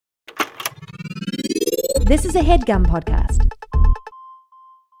This is a HeadGum podcast.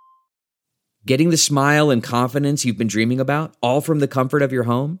 Getting the smile and confidence you've been dreaming about, all from the comfort of your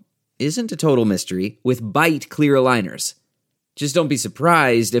home, isn't a total mystery with Byte clear aligners. Just don't be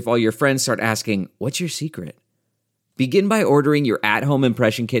surprised if all your friends start asking, "What's your secret?" Begin by ordering your at-home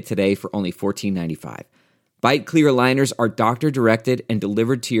impression kit today for only $14.95. Byte clear aligners are doctor-directed and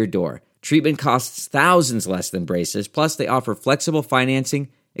delivered to your door. Treatment costs thousands less than braces, plus they offer flexible financing,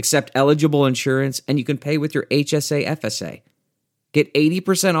 accept eligible insurance, and you can pay with your HSA FSA. Get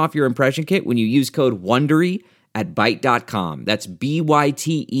 80% off your impression kit when you use code WONDERY at Byte.com. That's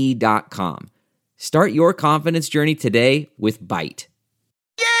BYTE.com. Start your confidence journey today with Byte.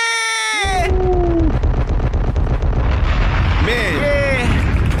 Yeah! Man,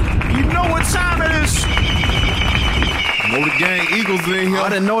 yeah. You know what time it is. Know the Gang Eagles in here. I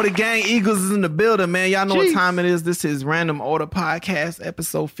didn't know the Gang Eagles is in the building, man. Y'all know what time it is. This is Random Order Podcast,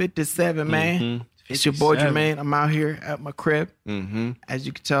 episode 57, man. Mm-hmm. It's your boy Jermaine. I'm out here at my crib. Mm-hmm. As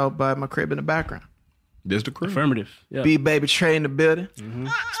you can tell by my crib in the background. This the crew. Affirmative. Yeah. B-Baby Trey in the building. Mm-hmm.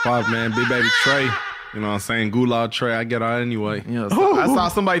 Spot, man. Big Baby Trey. You know what I'm saying? Gulag Trey. I get out anyway. You know, so I saw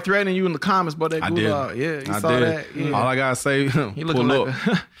somebody threatening you in the comments, but that I Gulag. did. Yeah, you I saw did. that. Yeah. All I gotta say, You looking pull like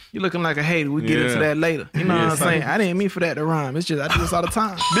up. you looking like a hater. We get into that later. You know what I'm saying? I didn't mean for that to rhyme. It's just I do this all the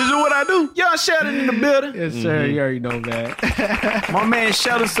time. This is what I do. Y'all Sheldon in the building. Yes, sir. You already know that. My man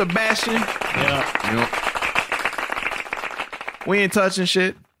Sheldon Sebastian. Yeah. We ain't touching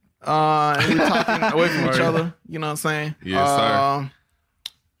shit. And we talking away from each other. You know what I'm saying? Yes, sir.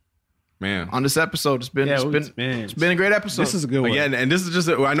 Man. On this episode, it's been a great episode. This is a good one. Yeah, and this is just,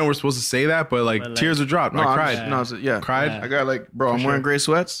 I know we're supposed to say that, but like tears are dropped. No, I I'm cried. Cried? I got like, bro, I'm wearing gray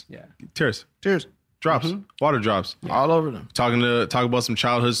sweats. Yeah. Tears. Tears. Drops. Water drops. All over them. Talk about some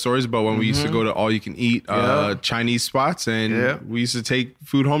childhood stories about when we used to go to all you can eat Chinese spots, and we used to take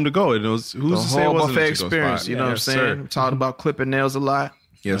food home to go. And it was The whole buffet experience. You know what I'm saying? Sir. We talked about clipping nails a lot.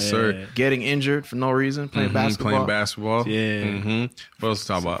 Yes, sir. Getting injured for no reason. Playing basketball. Yeah. Mm-hmm. What else to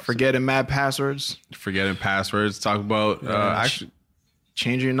talk about? Forgetting mad passwords. Forgetting passwords. Talk about actually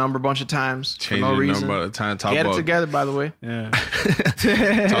Changing your number a bunch of times for changing no your reason. number. Talk Get about it together, by the way. Yeah.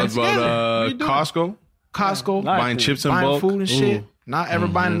 talk about Costco. Costco. Buying chips in buying bulk. food and shit. Not ever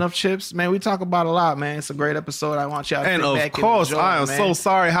buying enough chips. Man, we talk about a lot, man. It's a great episode. I want y'all to And sit of back course, and enjoy, I am man. so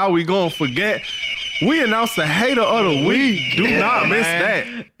sorry. How we gonna forget? We announced the hater of the week. Do not miss that.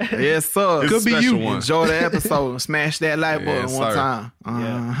 Yes, sir. Could be you. Enjoy the episode and smash that like button Yes, one sir. time.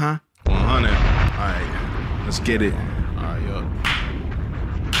 100. All right, let's get it. All right, yo.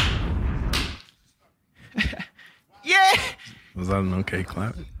 Yeah. Was that an okay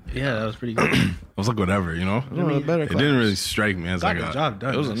clap? Yeah, that was pretty good. I was like, whatever, you know. It better It didn't really strike me as like Got the a. job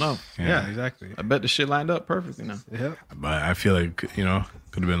done. It was enough. Yeah, exactly. I bet the shit lined up perfectly now. Yep. But I feel like could have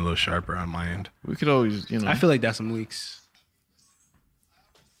been a little sharper on my end. We could always, I feel like that's some leaks.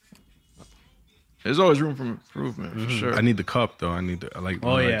 there's always room for improvement for sure. I need the cup though. I like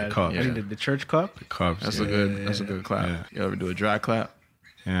the cup. I need the church cup. The cups. That's yeah. a good clap. Yeah. You ever do a dry clap?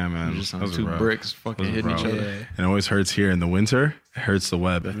 Yeah, man. Just on Those are two rough. bricks fucking Those are hitting each rough. other. Yeah. And it always hurts here in the winter. It hurts the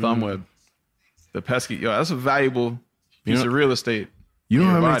web. The thumb web. The pesky. Yo, that's a valuable piece of real estate. You know in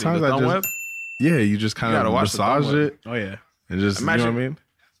how your many body. times The I thumb just web? yeah, you just kind You of gotta watch the thumb massage web. it Oh yeah. and just Imagine- you know what I mean.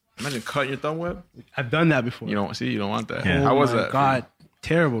 Imagine cutting your thumb web. I've done that before. You don't want that. Yeah. How was my that? God,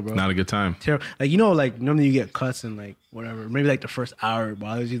 terrible, bro. Not a good time. Terrible. Like normally you get cuts and like whatever. Maybe like the first hour it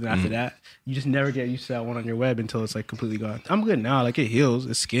bothers you. Then after that, you just never get used to that one on your web until it's like completely gone. I'm good now. Like it heals.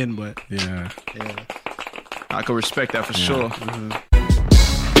 It's skin, but Yeah. yeah. I could respect that for sure.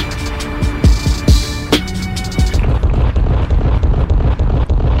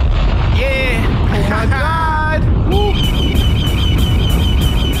 Yeah. Oh my God.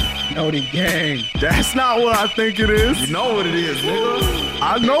 Know the gang. That's not what I think it is. You know what it is, nigga.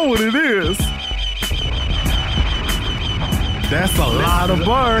 I know what it is. That's a lot of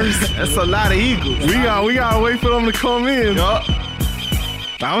bars. That's a lot of eagles. We gotta wait for them to come in. Yup.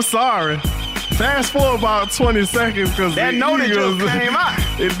 I'm sorry. Fast forward about 20 seconds because That know that just came out.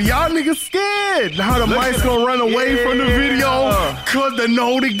 If y'all niggas scared how the mic's at gonna run away from the video Yeah. because the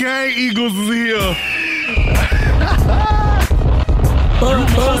Know the Gang Eagles is here.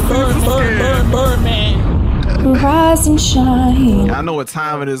 Burn, man. Rise and shine. I know what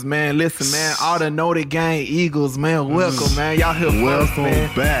time it is, man. Listen, man. All the Know the Gang Eagles, man. Welcome, man. Y'all here first, Welcome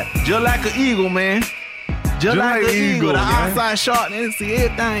man. back. Just like an eagle, man. Just like an eagle. The man. outside shot, and see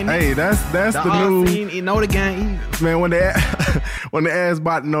everything. Hey, that's the all new seen, you know the Gang Eagles. man. When they ask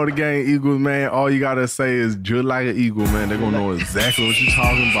about the Know the Gang Eagles, man, all you gotta say is just like an eagle, man. They're gonna know exactly what you're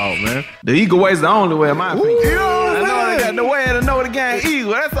talking about, man. The eagle way is the only way, in my opinion. You know what I'm The way to know the gang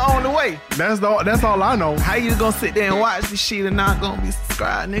eagle. That's the only way. That's all I know. How you gonna sit there and watch this shit and not gonna be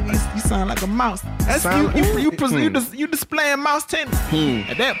subscribed, nigga? You sound like a mouse. That's you displaying mouse tendencies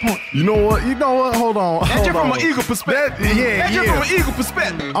at that point. You know what? Hold on. That's just from an eagle perspective. That's just from an eagle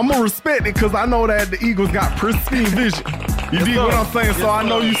perspective. I'm gonna respect it because I know that the Eagles got pristine vision. You dig what I'm saying? So I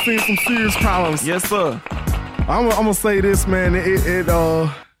know you seen some serious problems. Yes, sir. I'm gonna say this, man.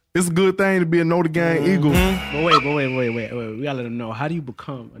 It's a good thing to be a Notre Dame Eagle. But wait. We gotta let them know. How do you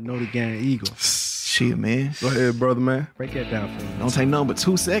become a Notre Dame Eagle? Shit, man. Go ahead, brother, man. Break that down for me. Don't take nothing but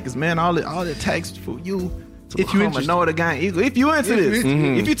 2 seconds, man. All it takes for you to If you become a Notre Dame Eagle. If you into this.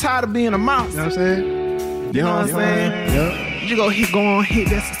 If you tired of being a mouse. You know what I'm saying? You know what I'm saying? Yep. You go on, hit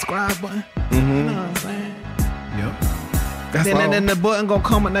that subscribe button. You know what I'm saying? Yep. That's Then the button gonna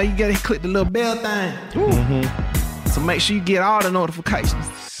come and now you gotta click the little bell thing. So make sure you get all the notifications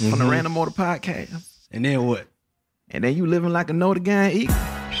from the Random Motor Podcast. And then what? And then you living like a Notre Dame Eagle.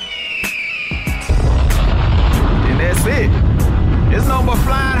 And that's it. There's no more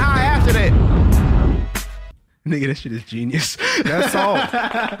flying high after that. Nigga, that shit is genius. That's all.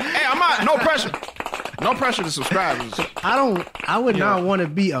 Hey, I'm out. No pressure. No pressure to subscribe. I would not want to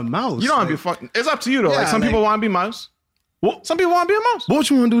be a mouse. You don't want to be fucking. It's up to you though. Yeah, like some people want to be mouse. Some people want to be a mouse. What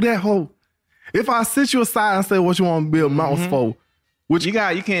you want to do that whole? If I sit you aside and say what you want to be a mouse for, Which you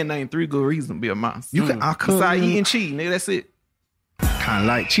can't name 3 good reasons to be a mouse. you can. I could. Besides eating cheese, nigga. That's it. Kind of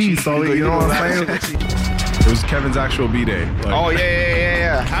like cheese, so you know what I'm saying. It was Kevin's actual B-day. Like, Oh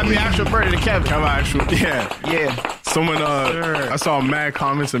yeah. Happy actual birthday to Kevin. Kevin actual, yeah. Yeah. Someone, I saw mad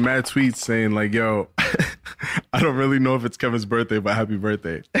comments and mad tweets saying like, "Yo, I don't really know if it's Kevin's birthday, but happy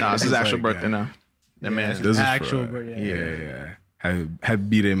birthday." Nah, it's his actual like, birthday now. That man. This is actual for, birthday. Yeah. Happy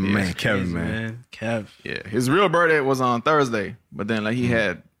B-day, man, Kevin, man. Kev. Yeah, his real birthday was on Thursday, but then like he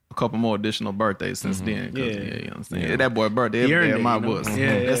had a couple more additional birthdays since then. Yeah. You know what I'm saying? Yeah, that boy birthday He every day earned at my it, you know? books.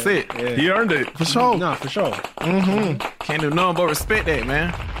 Yeah, That's yeah. it. Yeah. He earned it for sure. No, for sure. Can't do nothing but respect that,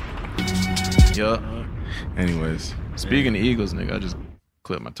 man. Yup. Anyways, Speaking of Eagles, nigga, I just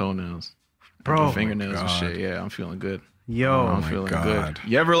clipped my toenails. Bro. My fingernails and God. shit. Yeah, I'm feeling good. Yo. I'm my feeling God. good.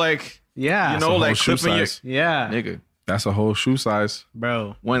 You ever like, Yeah. you know, a like whole shoe clipping your, size. Yeah. nigga, that's a whole shoe size.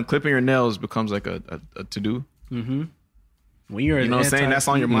 Bro. when clipping your nails becomes like a to-do, When you're you know what I'm saying? That's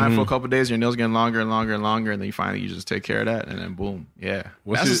on your mind for a couple of days. Your nails getting longer and longer and longer, and then you finally you just take care of that, and then boom, yeah.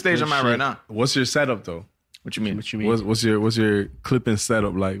 That's the stage I'm at right now. What's your setup though? What you mean? What you mean? What's your clipping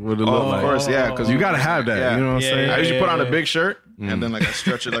setup like? What it Oh, look of like? course, yeah, because You gotta have that. Yeah. You know what I'm saying? I usually put on a big shirt and then like I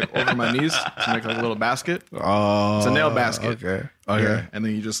stretch it like over my knees to make like a little basket. Oh, It's a nail basket. Okay. Yeah. And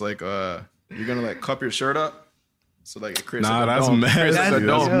then you just like you're gonna like cup your shirt up, so like it creates Nah, like a that's dome. messy. It creates like a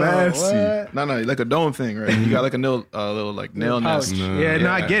That's dome. messy. No, like a dome thing, right? You got like a little like nail nest. Yeah, no,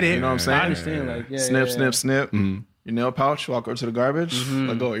 I get it. You know what I'm saying? I understand. Like, yeah, Snip, yeah, snip, snip. Your nail pouch. Walk over to the garbage.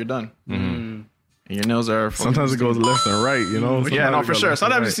 Let go. You're done. And your nails are. Sometimes it goes left and right. You know. Yeah, no, Sometimes for it goes sure. left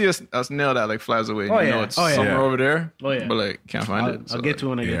Sometimes and you see a nail that like flies away. And Oh, you yeah. know it's Oh, yeah. somewhere Yeah. over there. Oh, yeah. But like can't find it. So, I'll get to it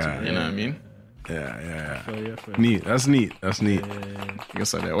when I get to Yeah. it. You know what I mean? Yeah. Feel you, feel you. Neat. That's neat. You can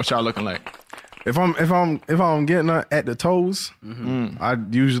say that. What y'all looking like? If I'm getting at the toes, I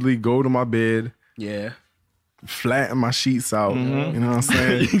usually go to my bed, Yeah. flatten my sheets out. You know what I'm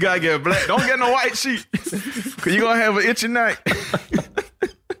saying? You gotta get black. Don't get no white sheet, cause you gonna have an itchy night.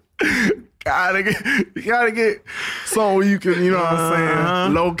 You gotta get so you can, you know what I'm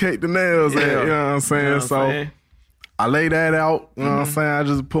saying, locate the nails. Yeah. You know what I'm saying? You know what I'm so saying? I lay that out. You know what I'm saying? I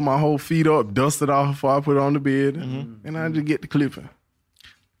just put my whole feet up, dust it off before I put it on the bed, and I just get the clipping.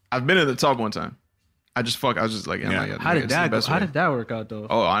 I've been in the tub one time. I was just like, yeah. How did that go? How did that work out though?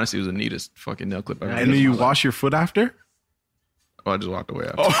 Oh, honestly, it was the neatest fucking nail clip ever. And then you wash your foot after? Oh, I just walked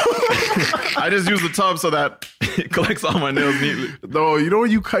away. I just use the tub so that it collects all my nails neatly. No, you know when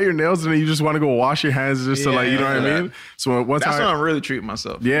you cut your nails and then you just want to go wash your hands just to like, you know what I mean? So one That's time, when I'm really treating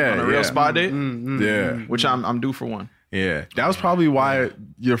myself. Yeah, On a real yeah. spa date, yeah, which I'm due for one. yeah. That was probably why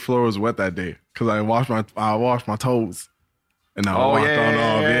your floor was wet that day, because I washed my toes. And I walked on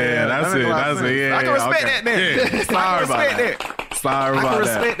off. Yeah, that's it. That's it. Yeah, I can respect okay. that then. Yeah, sorry about that. Sorry I about can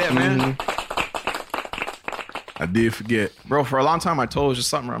that. respect that, man. I did forget. Bro, for a long time, my toe was just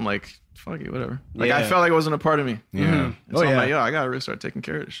something where I'm like, fuck it, whatever. Like, Yeah. I felt like it wasn't a part of me. Yeah. And so I'm yeah. like, yo, I gotta really start taking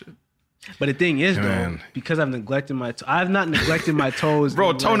care of this shit. But the thing is, though, Man. because I've neglected I've not neglected my toes. Bro,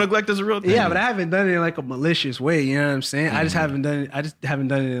 in, toe like- neglect is a real thing. Yeah, but I haven't done it in like a malicious way. You know what I'm saying? I just haven't done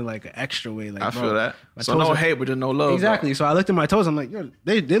it in like an extra way. Like, I bro, feel that. my So toes no are- hate, but just no love. Exactly. So I looked at my toes. I'm like, yo,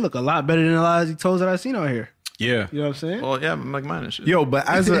 they look a lot better than a lot of these toes that I've seen out here. Yeah. You know what I'm saying? Bro. Well, yeah, I'm like mine and shit. Yo, but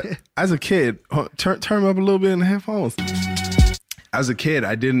as a kid, turn me up a little bit in the headphones. as a kid,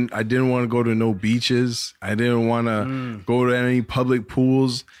 I didn't want to go to no beaches. I didn't want to go to any public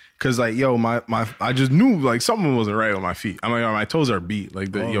pools. Cause like, yo, I just knew like something wasn't right with my feet. I'm like, my toes are beat. Like,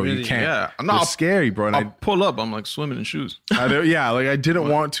 really? You can't. Yeah, It's scary, bro. And I'll pull up. I'm like swimming in shoes. I didn't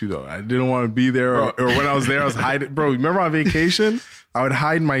want to though. I didn't want to be there, or when I was there, I was hiding. Bro, remember on vacation, I would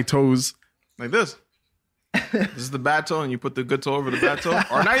hide my toes Like this. This is the bad toe, and you put the good toe over the bad toe,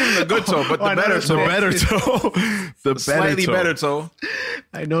 or not even the good toe, but the better toe. The better toe. The Slightly better toe.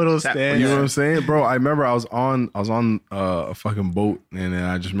 I know those stands. You know what I'm saying, bro? I remember I was on a fucking boat, and then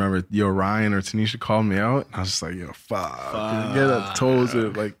I just remember Ryan or Tanisha called me out, and I was just like, yo, fuck. Get up toes,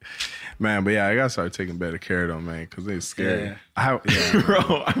 and like, man. But yeah, I gotta start taking better care of them, man, because they're scary.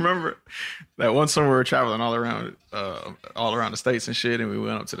 Bro, I remember that one summer we were traveling all around the states and shit, and we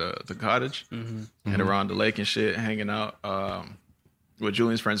went up to the cottage and around the lake and shit, hanging out with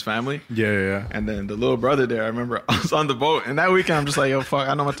Julian's friend's family. Yeah. And then the little brother there, I remember I was on the boat, and that weekend I'm just like, yo, fuck,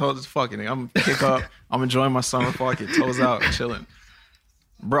 I know my toes is fucking. I'm gonna kick up. I'm enjoying my summer, fucking toes out, chilling.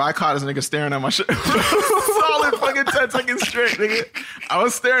 Bro, I caught this nigga staring at my shit. Solid fucking 10 seconds straight, nigga. I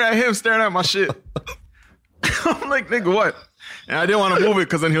was staring at him, staring at my shit. I'm like, nigga, what? And I didn't want to move it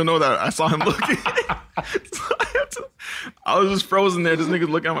because then he'll know that I saw him looking. So I was just frozen there. This nigga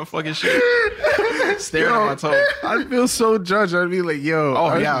looking at my fucking shit. Staring at my toe. I'd feel so judged. I'd be like, yo.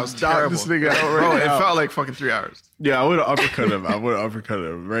 I was terrible. This nigga out right Bro, now. it felt like fucking 3 hours. Yeah, I would have uppercut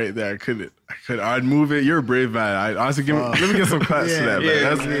him. Right there. I could. I'd move it. You're a brave man. I honestly let me get some cuts to that, man.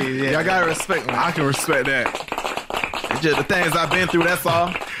 That's me. I gotta respect, man. I can respect that. It's just the things I've been through, that's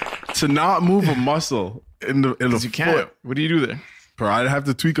all. To not move a muscle in the You can't. foot. What do you do there? Bro, I'd have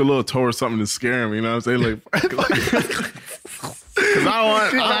to tweak a little toe or something to scare him. You know what I'm saying? Like, Because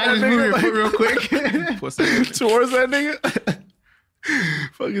I just move your foot real quick. towards that nigga.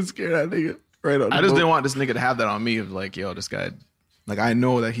 Fucking scare that nigga. Right on. I just didn't want this nigga to have that on me of like, yo, this guy, like, I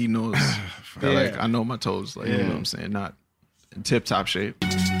know that he knows that, like, I know my toes, like, you know what I'm saying? Not in tip-top shape.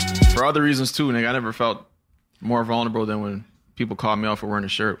 For other reasons, too, nigga, I never felt more vulnerable than when people called me out for wearing a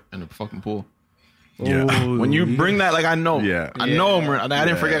shirt in the fucking pool. Yeah. When you bring that, like, I know. Yeah. I know I'm I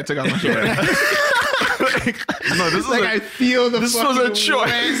didn't forget to take off my shirt. No, this is Like, I feel the this was a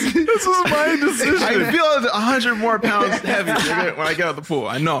choice. This was my decision. I feel 100 more pounds heavy nigga, when I get out the pool.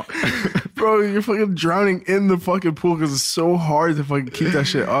 I know. Bro, you're fucking drowning in the fucking pool because it's so hard to fucking keep that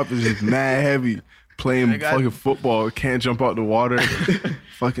shit up. It's just mad heavy. Playing fucking football, can't jump out the water.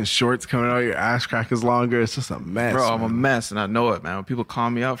 Fucking shorts coming out, your ass crack is longer. It's just a mess. Bro, I'm a mess and I know it, man. When people call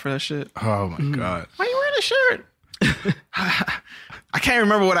me out for that shit. Oh my God. Why you wearing a shirt? I can't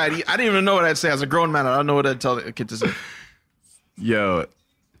remember what I didn't even know what I'd say as a grown man. I don't know what I'd tell a kid to say. Yo.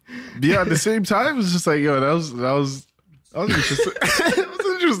 Yeah, at the same time, it's just like, yo, that was interesting. It was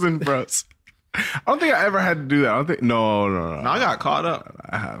interesting for us. I don't think I ever had to do that. I don't think. No. I got caught up.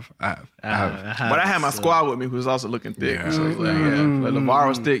 I have. But I had my squad with me who was also looking thick. Yeah. So it was like, like LeVar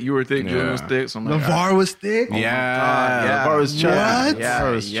was thick, you were thick, Julian was thick. So I'm like, LeVar was thick? Yeah. LeVar was chubs. What?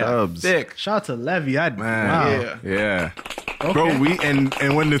 LeVar was chubs. thick. Shout out to Levy. Man. Wow. Yeah. Okay. Bro, we and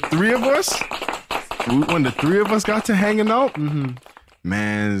when the three of us got to hanging out, man,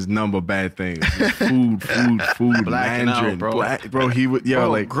 there's number of bad things. Food, Blacking out, Mandarin, bro. bro, he would, yo, Bro,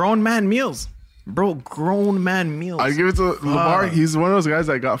 like, grown man meals. Bro, grown man meals. I give it to LeVar. He's one of those guys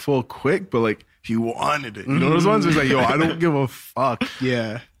that got full quick, but like he wanted it. You know those ones? He's like, yo, I don't give a fuck.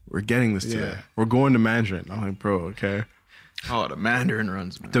 Yeah. We're getting this today. We're going to Mandarin. I'm like, bro, okay. Oh, the Mandarin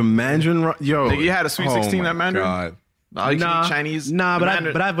runs, man. The Mandarin run, yo. Nigga, you had a Sweet 16 at Mandarin? God. You can eat Chinese. Nah, but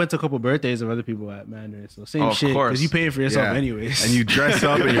Mandarin. I went to a couple birthdays of other people at Mandarin, so same Of shit. course. Because you paying for yourself Yeah. anyways. And you dress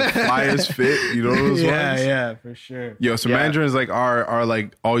up and your fly is fit. You know those ones? Yeah, for sure. Yo, so Mandarin is like our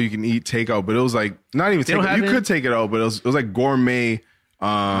like all you can eat takeout, but it was like not even don't takeout. have You it? could take it out, but it was like gourmet. Nah,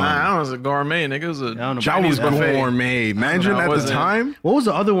 I don't know, it was a gourmet, nigga. It was a I don't know. Chinese That was buffet. gourmet. Mandarin No, it at the wasn't. time. What was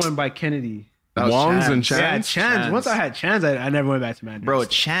the other one by Kennedy? That was Wong's and Chan's. Yeah, Chan's. Chan's. Once I had Chan's, I never went back to Mandarin. Bro,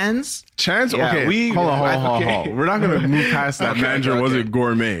 Chan's? Chance? Yeah, okay, hold on. okay. We're not gonna move past that. Mandarin wasn't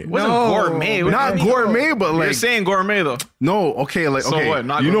gourmet. Wasn't gourmet. What Not do you mean? gourmet, but You're like saying gourmet, though. no. Okay, like So okay. what?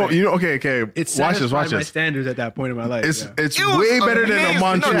 Not you know. gourmet. You know. Okay. It Watch this. satisfied my standards at that point in my life. It's yeah. it's It was way better than a amazing.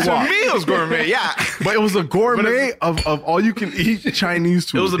 manchu No, to wok. me, it was gourmet, yeah. But it was a gourmet of all you can eat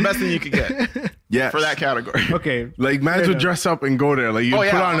Chinese food. It was the best thing you could get yes. for that category. Okay. Like, man would dress up and go there. Like, you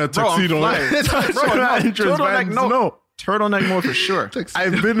put on a tuxedo. Bro, That's no, not interest, Toto, man. like, no. turtleneck mode for sure.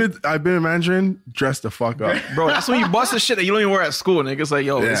 I've been in Mandarin, dressed the fuck up. Bro, that's when you bust the shit that you don't even wear at school. Niggas like,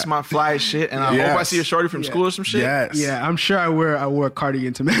 yo, this is my fly shit. And I hope I see a shorty from school or some shit. Yes. Yeah, I'm sure I wore a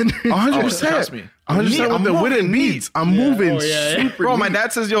cardigan to Mandarin. 100%. Trust me. 100% with the wooden meats. I'm moving super Bro, my neat.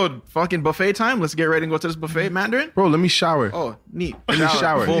 dad says, yo, fucking buffet time. Let's get ready and go to this buffet, Mandarin. Bro, let me shower. Oh, neat. Let me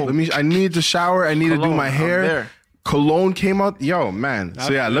shower. Boom. I need to shower. I need to do Cologne, my I'm hair. there. Cologne came out. Yo, man.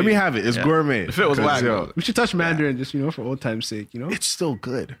 So yeah, let me have it. It's gourmet. The fit was 'Cause, whack, yo, though. We should touch Mandarin just, for old time's sake, it's still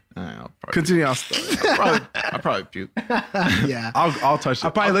good. I'll Continue. probably puke. Yeah. I'll touch it.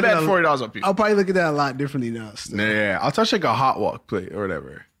 I'll probably I look bet at $40 I'll puke. I'll probably look at that a lot differently now. Still. Yeah, I'll touch like a hot walk plate or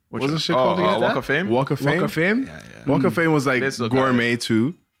whatever. What's this shit called again? Walk of Fame? Walk of Fame. Walk of Fame? Walk of Fame was like It's still gourmet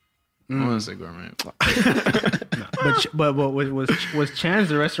too. I want to say gourmet. But was Chan's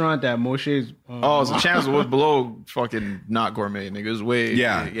the restaurant that Moshe's? Oh, so Chan's was below fucking not gourmet, nigga. It was way.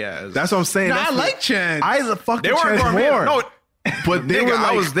 Yeah. It's, That's what I'm saying. Nah, That's I like Chan's. I fucking they weren't Chan's gourmet. more. No, but they nigga, were like,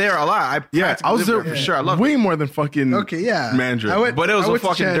 I was there a lot. I was there for sure. I love way it. more than fucking Okay, yeah. Mandarin. But it was I a went to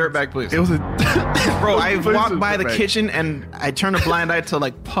fucking Chan's. dirtbag place. It was a Bro, I Place walked was by the dirtbag. kitchen and I turned a blind eye to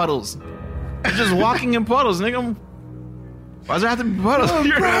like puddles. I'm just walking in puddles, nigga. Why does there have to be puddles?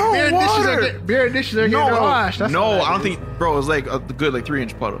 Beer dishes are getting washed. That's no, what that I don't is. think, bro. It was like a good like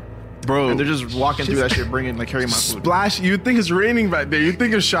 3-inch puddle, bro. and they're just walking through that shit, carrying my food. Splash. You'd think it's raining back there. You'd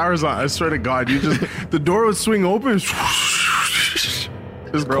think there's showers on. I swear to God, the door would swing open. It's Bro,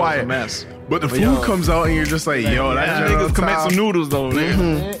 it was quiet. a mess. But the food comes out and you're just like, yo, That niggas commit some noodles though,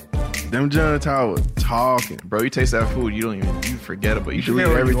 nigga. Them Jonathan was talking. Bro, you taste that food, you don't even forget it, but you forget delete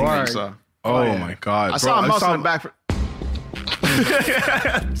where you everything that are. you saw. Oh my God. I saw a mouse in the back.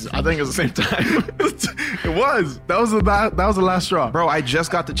 I think it was the same time. It was. That was the last straw. Bro, I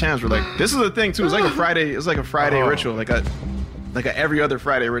just got the chance. We're like, this is the thing too. It's like a Friday. It's like a Friday ritual, like a every other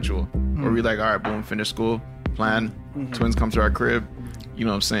Friday ritual, where we like, all right, boom, finish school, plan. Twins come to our crib. You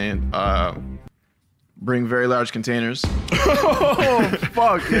know what I'm saying? Bring very large containers. Oh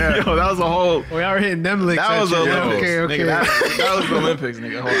fuck yeah. Yo, that was a whole. We are hitting them licks. That was the actually. Olympics. Okay. Nigga, that was the Olympics,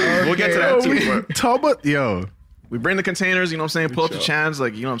 nigga. Hold on. We'll get to that too. But Talk about yo. we bring the containers, you know what I'm saying? Pull up the chans,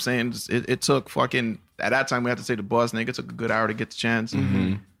 like, you know what I'm saying? It took fucking, at that time we had to take the bus, nigga. It took a good hour to get the chans.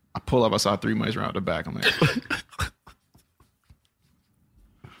 I pull up, I saw 3 mice around the back. I'm like,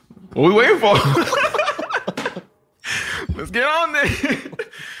 what we waiting for? Let's get on there.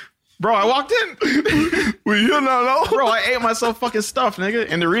 Bro, I walked in. We you know. Bro, I ate myself fucking stuff, nigga.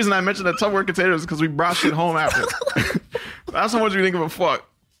 And the reason I mentioned the Tupperware containers is because we brought shit home after. That's how much we think of a fuck.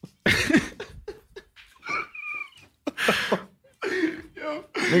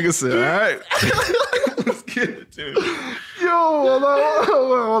 Nigga said, all right. Let's get it, dude. Yo,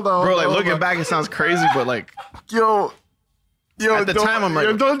 hold on. Bro, like looking back, it sounds crazy, but like, Yo, at the time, I'm like,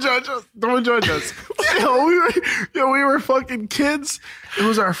 yo, don't judge us. Don't judge us. we were fucking kids. It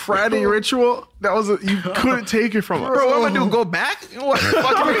was our Friday ritual. That was you couldn't take it from us. bro, what am I gonna do? Go back? You know what?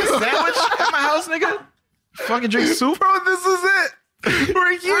 Fucking make a sandwich at my house, nigga? Fucking drink soup? Bro, this is it.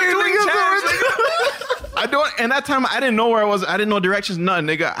 We're here, doing nigga. chats, I don't. And that time, I didn't know where I was. I didn't know directions. None,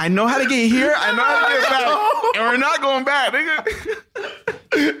 nigga. I know how to get here. I know how to get back, and we're not going back, nigga.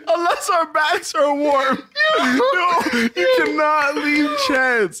 Unless our backs are warm. No, you cannot leave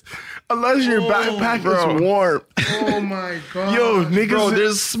Chance unless your backpack is warm. Oh my god. Yo, niggas. Bro,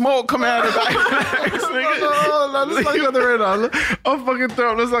 there's smoke coming out of the backpacks, nigga. No, let's not go there right now. I'll fucking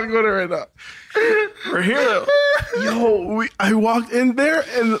throw it. Let's not go there right now. We're here, though. Yo, I walked in there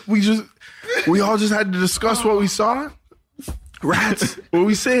and we all just had to discuss what we saw. Rats. What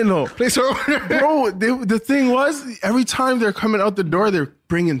we saying though? Place order. Bro, the thing was, every time they're coming out the door, they're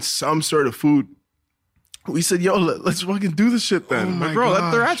bringing some sort of food. We said, yo, let's fucking do this shit then. Bro, let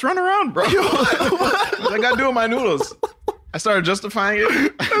the rats run around, bro. What I gotta do with my noodles? I started justifying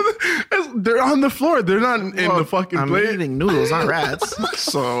it. They're on the floor. They're not in the fucking I'm plate. eating noodles, not rats.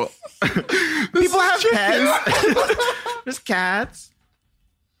 So people have pets. There's cats.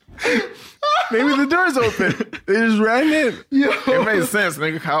 Maybe the door's open. They just ran in. It made sense,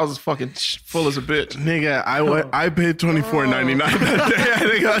 nigga. Kyle's is fucking full as a bitch. Nigga, I paid $24.99 that day. I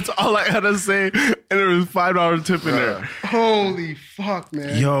think that's all I had to say. And there was $5 tip in there. Holy fuck,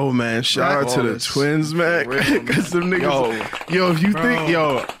 man. Yo, man, shout out to the twins, man. Because them niggas. Yo, if you think,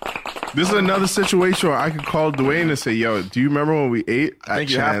 this is another situation where I could call Dwayne and say, yo, do you remember when we ate at I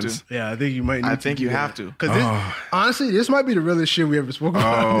think you have Chance? to. Yeah, I think you might. I think you have to. Because honestly, this might be the realest shit we ever spoke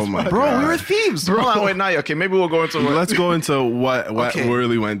about. Oh, my Bro, God. we were thieves. Bro, hold on, wait, now, okay, maybe we'll go into Let's go into what Okay.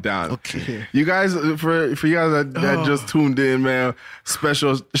 really went down. Okay. You guys, for you guys that just tuned in, man,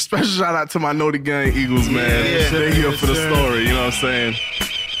 special shout out to my Know the Gang Eagles, man. They're here for the story, you know what I'm saying?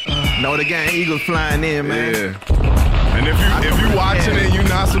 Know the gang, Eagles flying in, man. Yeah. And if you're watching it and you're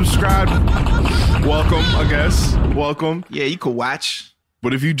not subscribed, welcome, I guess. Welcome. Yeah, you could watch.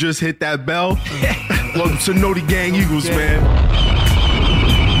 But if you just hit that bell, welcome to Noti Gang Eagles, man.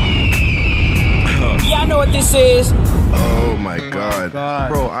 Y'all know what this is. Oh my God.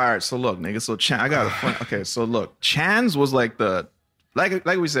 Bro, all right, so look, nigga, so I got a fun. Okay, so look, Chan's was like the like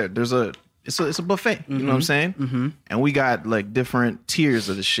we said, it's a buffet, you know what I'm saying? Mm-hmm. And we got like different tiers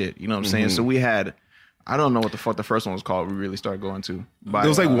of the shit, you know what I'm saying? So we had, I don't know what the fuck the first one was called. We really started going to. It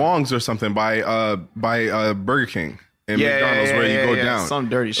was like Wong's or something by Burger King and McDonald's where you go down. Some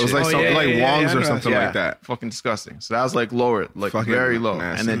dirty shit. It was like something like Wong's or something like that. Fucking disgusting. So that was like lower, like fucking very low.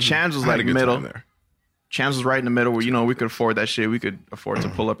 Nasty. And then Chan's was like middle. Chan's was right in the middle where, you know, we could afford that shit. We could afford to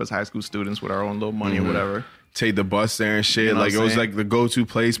pull up as high school students with our own little money or whatever. Take the bus there and shit. You know like, it was like the go-to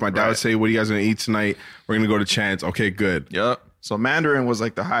place. My dad would say, what are you guys going to eat tonight? We're going to go to Chan's. Okay, good. Yep. So Mandarin was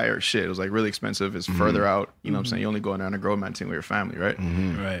like the higher shit. It was like really expensive. It's further out. You know what I'm saying? You only go down to Groveman with your family, right?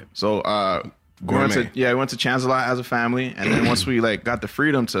 Right. So we went to Chan's a lot as a family. And then once we like got the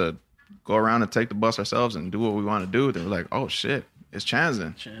freedom to go around and take the bus ourselves and do what we want to do, they were like, oh shit, it's Chan's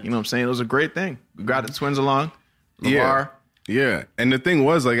then. You know what I'm saying? It was a great thing. We got the twins along. Yeah. And the thing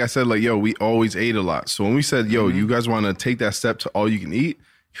was, like I said, like, yo, we always ate a lot. So when we said, yo, you guys want to take that step to all you can eat,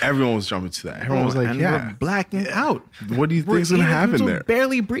 everyone was jumping to that. Everyone was like, yeah. We're blacking out. What do you think is going to happen there?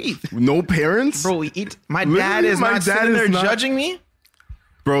 Barely breathe. No parents? Bro, we eat. My dad is not sitting there judging me.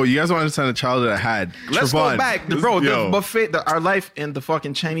 Bro, you guys don't understand the childhood I had. Let's go back. Bro, the buffet, our life in the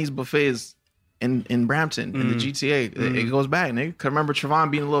fucking Chinese buffets in Brampton, in the GTA, it goes back, nigga. Cause I remember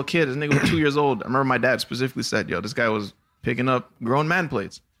Trevon being a little kid. This nigga was 2 years old. I remember my dad specifically said, yo, this guy was picking up grown man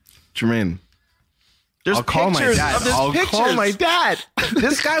plates. Jermaine, I'll call my dad.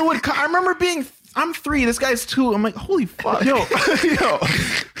 This guy would, I remember I'm 3, this guy's 2. I'm like, holy fuck. Yo,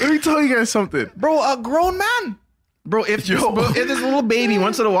 let me tell you guys something. Bro, a grown man. Bro, if this little baby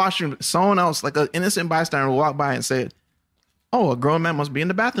went to the washroom, someone else, like an innocent bystander, will walk by and say, oh, a grown man must be in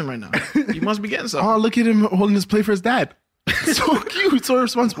the bathroom right now. He must be getting something. Oh, look at him holding his plate for his dad. So cute, so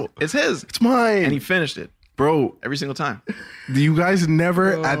responsible. It's his. It's mine. And he finished it. Bro. Every single time. Do you guys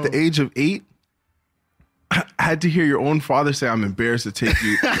never, at the age of 8, had to hear your own father say, I'm embarrassed to take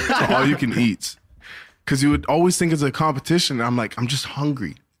you to all you can eat? Because you would always think it's a competition. And I'm like, I'm just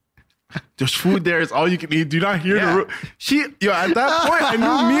hungry. There's food there. It's all you can eat. Do not hear the at that point, I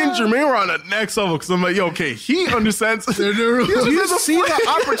knew me and Jermaine were on the next level because I'm like, yo, okay, he understands. Do you see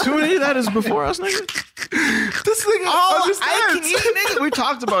the opportunity that is before us, nigga? This nigga understands. I can eat, nigga. We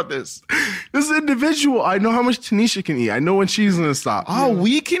talked about this. This individual, I know how much Tanisha can eat. I know when she's gonna stop. Oh,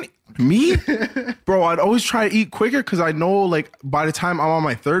 we can. Me? Bro, I'd always try to eat quicker because I know, like, by the time I'm on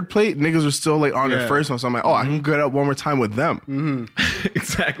my third plate, niggas are still, like, on their first one. So I'm like, oh, I can get up one more time with them.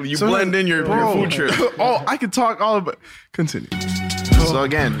 Exactly. You blend in your food trip. Oh, I could talk all about. Continue. So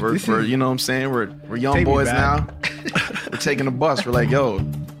again, we're you know what I'm saying? We're young boys now. We're taking the bus. We're like, yo,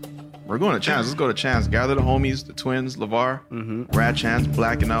 we're going to Chan's. Let's go to Chan's. Gather the homies, the twins, LeVar. We're at Chan's,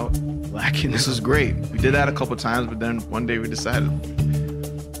 blacking out. This is great. We did that a couple times, but then one day we decided,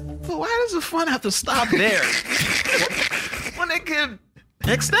 but why does the fun have to stop there? When it could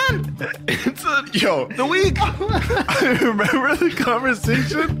extend into the week. I remember the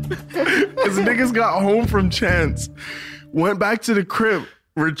conversation because niggas got home from Chan's, went back to the crib.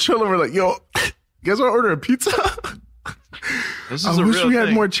 We're chilling. We're like, yo, you guys want to order a pizza? I wish we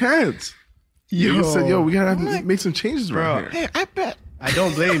had more Chan's. You said, yo, we gotta make some changes around here. Hey, I bet. I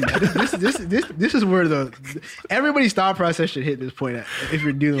don't blame you. This is where everybody's thought process should hit this point. If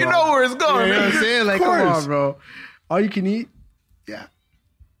you're dealing, you know where it's going. You know what I'm saying? Like, come on, bro. All you can eat. Yeah.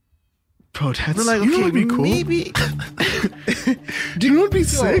 Bro, that's like, okay, would be cool. Maybe. Do you know what'd be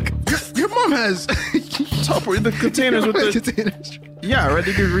sick? Your mom has the containers with the containers. Yeah, right.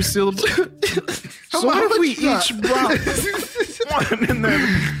 They get resealable. So what if we each brought one in there?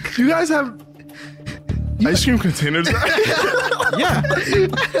 You guys have ice cream containers? Yeah.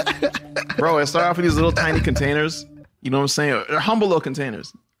 Bro, it started off with these little tiny containers. You know what I'm saying? They're humble little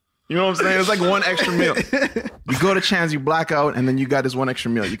containers. You know what I'm saying? It's like one extra meal. You go to Chan's, you black out, and then you got this one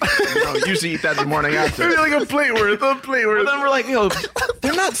extra meal. You usually eat that the morning after. Maybe like a plate worth. But then we're like, yo,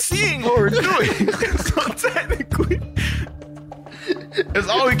 they're not seeing what we're doing. So technically, it's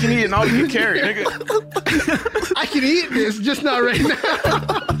all we can eat and all we can carry, nigga. I can eat this, just not right now.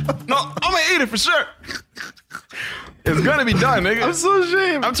 No, I'm gonna eat it for sure. It's gonna be done, nigga. I'm so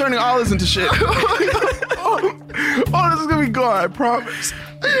ashamed. I'm turning all this into shit. Oh, this is gonna be gone, I promise.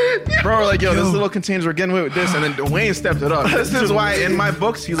 Bro, we're like, yo, this little containers, we're getting away with this. And then Dwayne stepped it up. This is why in my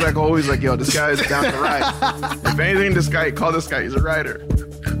books, he's like always like, yo, this guy is down to ride. If anything, call this guy, he's a rider.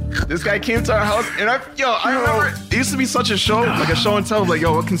 This guy came to our house, and I remember it used to be such a show, like a show and tell, like,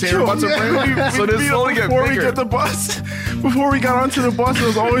 yo, what container about to bring? So this slowly get before bigger. we get the bus, before we got onto the bus, I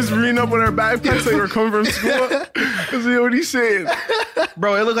was always reading up on our backpacks like we're coming from school. I was like, what are you saying?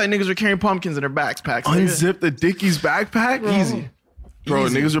 Bro, it looked like niggas were carrying pumpkins in their backpacks. Unzip the Dickies backpack? Easy. Bro,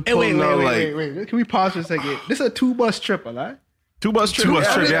 niggas are pulling out like... Wait. Can we pause for a second? This is a 2-bus trip, right? 2-bus trip.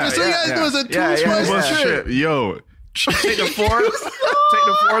 2-bus trip, yeah. So you guys know it's a 2-bus trip. Yo. Take the Ford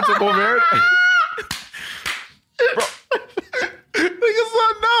to Beauvert.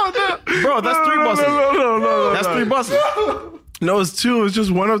 Bro, that's 3 buses. No. That's 3 buses. No, it's 2. It's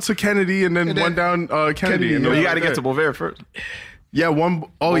just one up to Kennedy and then one down Kennedy. And No, then you got to get to Beauvert first. Yeah, one...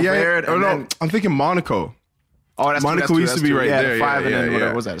 Oh, Beauvert, yeah. Oh, no. then- I'm thinking Monaco. Oh, that's Monaco used to be right there. 5 and then yeah.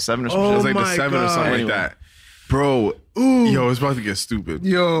 whatever was that? 7 or It something? was like the my 7 or something God. like that. Bro, yo, it's about to get stupid.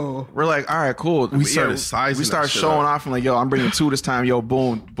 Yo. We're like, all right, cool. We started sizing We that started shit showing up. off and like, yo, I'm bringing 2 this time. Yo,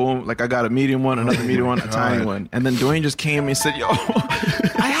 boom. Like I got a medium one, another medium one, a tiny one. And then Dwayne just came and said, yo,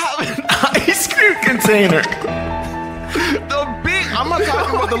 I have an ice cream container. The big, I'm not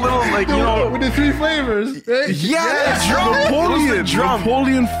talking about the little, like, you know. With the 3 flavors. Right? Yeah, Napoleon.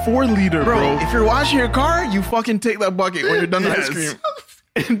 Napoleon 4-liter, bro. If you're washing your car, you fucking take that bucket when you're done with ice cream.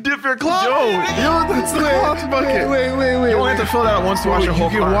 And dip your cloth. Yo, that's the cloth bucket. Wait. You only have to fill that out once to wash your whole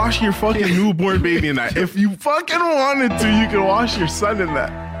You can car. wash your fucking newborn baby in that. If you fucking wanted to, you can wash your son in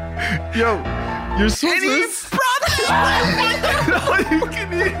that. Yo, you're supposed Any to... brother, all you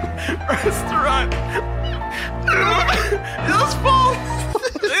can eat restaurant.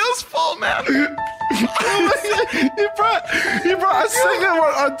 It was full, man. He brought a second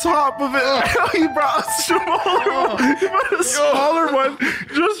one on top of it. He brought a smaller one. He brought a smaller one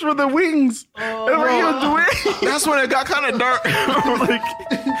just for the wings. And we're gonna do it. That's when it got kind of dark. Like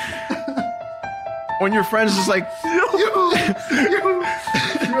when your friends just like,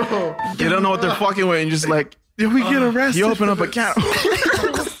 you don't know what they're fucking with, and you're just like, Did we get arrested? you open up for a can.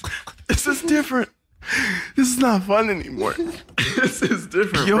 This is different. This is not fun anymore. This is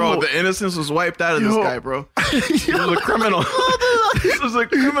different, Yo. bro. The innocence was wiped out of this Yo. guy, bro. He was a criminal. This was a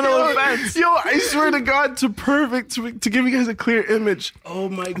criminal offense. Yo, I swear to God, to give you guys a clear image. Oh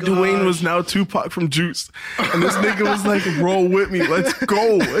my God. Dwayne was now Tupac from Juice. And this nigga was like, roll with me. Let's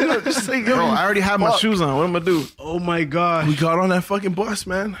go. And I'm just like, yo, Bro, I already have my fuck. shoes on. What am I do? Oh my God. We got on that fucking bus,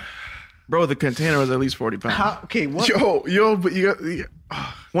 man. Bro, the container was at least 40 pounds. Okay, what? Yo, but you got...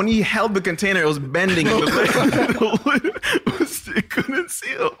 When he held the container, it was bending. It couldn't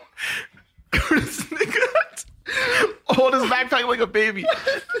seal. This nigga had to hold his backpack like a baby.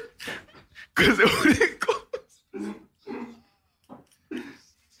 Because it wouldn't close.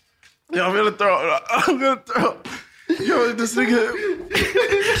 Yo, I'm gonna throw. Yo, this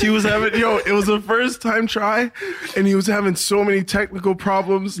nigga, he was having, it was a first time try, and he was having so many technical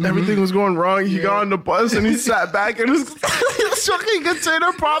problems. Everything was going wrong. He got on the bus and he sat back and his fucking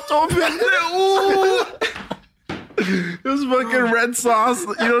container popped open. Ooh. It was fucking red sauce.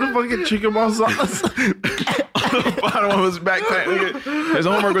 You know the fucking chicken ball sauce? On the bottom of his backpack. Nigga, his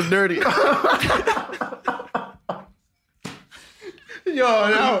homework was dirty. Yo,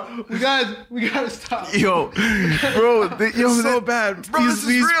 no, we gotta stop. Yo, bro, So bad. Bro, this is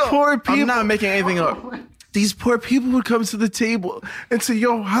these real. poor people. I'm not making anything up. These poor people would come to the table and say,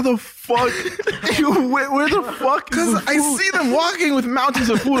 yo, how the fuck, where the fuck is Because the I food? see them walking with mountains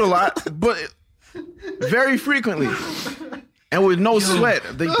of food a lot, but very frequently. And with no sweat.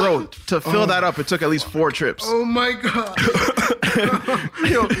 Bro, to fill that up, it took at least 4 trips. Oh my God.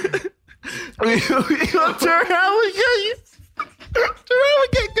 Duran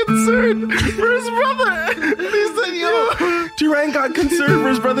would get concerned for his brother. He said, yo, Duran got concerned for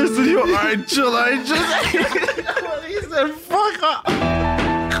his brother. He said, yo, all right, chill. He said, fuck up.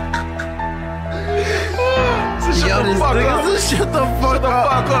 Shut the fuck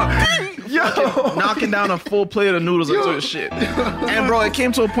up. Yo. Knocking down a full plate of noodles into his shit. And bro, it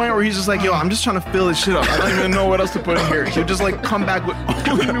came to a point where he's just like, yo, I'm just trying to fill this shit up. I don't even know what else to put in here. He'd just like come back with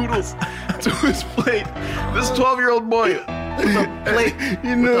all the noodles to his plate. This 12-year-old boy with a plate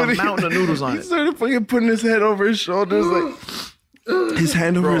with a mountain of noodles on He it. started fucking putting his head over his shoulders, like his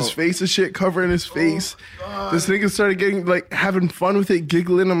hand over his face and shit, covering his face. This nigga started getting like having fun with it,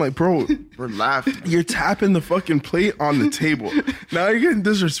 giggling. I'm like, bro, We're laughing. you're tapping the fucking plate on the table. Now you're getting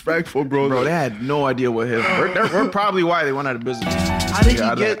disrespectful, bro. Bro, they had no idea what hit him. We're probably why they went out of business. How did he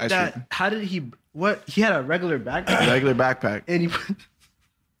Yeah, get I that? should- How did he? What? He had a regular backpack, Regular backpack. and he.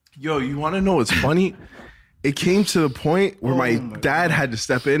 Yo, you want to know what's funny? It came to the point where my dad had to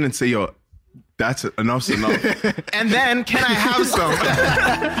step in and say, yo, enough's enough. And then, can I have some?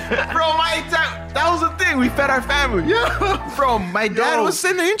 Bro, my dad, That was the thing. We fed our family. Yeah. Bro, my dad was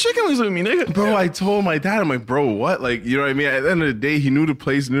sitting there eating chicken wings with me, nigga. Bro, I told my dad, I'm like, bro, what? Like, you know what I mean? At the end of the day, he knew the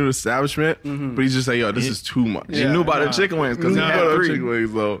place, knew the establishment, but he's just like, yo, this is too much. He knew about the chicken wings because he had 3 chicken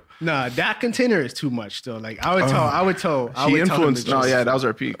wings, though. Nah, that container is too much still. Like, I would tell. She influenced. No, yeah, that was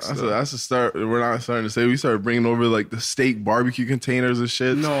our peak. That's a start. We're not starting to say. We started bringing over like the steak barbecue containers and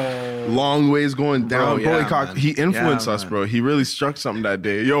shit. No. Long ways going down. Bro, he influenced us, bro. He really struck something that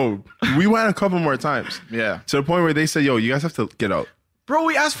day. Yo, we went a couple more times. Yeah. To the point where they said, yo, you guys have to get out. Bro,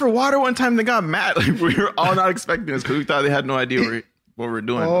 we asked for water one time. They got mad. Like, we were all not expecting this because we thought they had no idea what we're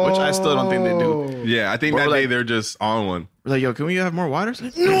doing, which I still don't think they do. Yeah, I think that day they're just on one. We're like, yo, can we have more water?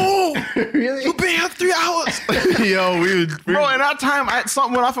 Like, no! Really? You've been here 3 hours. Yo, bro, in that time,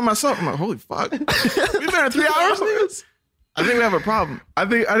 something went off of myself. I'm like, holy fuck. We've been here 3 hours? I think we have a problem. I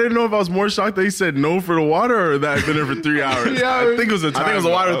didn't know if I was more shocked that he said no for the water or that I've been there for 3 hours. Yeah, I think it was a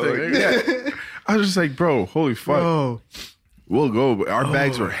water thing. Yeah. I was just like, bro, holy fuck. Bro. We'll go, but our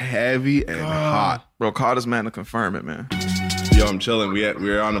bags were heavy and hot. Bro, call this man to confirm it, man. Yo, I'm chilling. We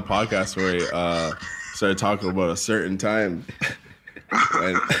were on a podcast where we started talking about a certain time.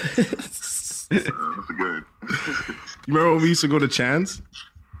 And good. You remember when we used to go to Chan's?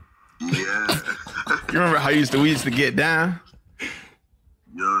 Yeah. You remember how we used to get down?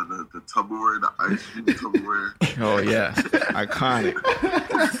 Yo, the Tupperware, the ice cream Tupperware. Oh yeah, iconic.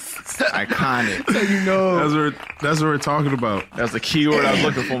 So you know, that's what we're talking about. That's the key word I was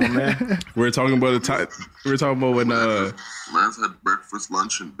looking for, my man. We're talking about the time. We're talking about when man's had breakfast,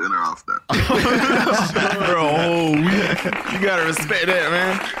 lunch, and dinner off that. Bro, you gotta respect that,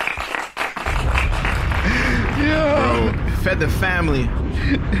 man. Yeah, bro, fed the family.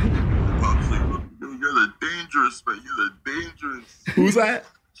 You're the dangerous, man. You're the dangerous. Who's that?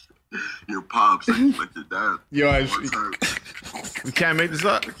 Your pops, like your dad. Yo, we can't make this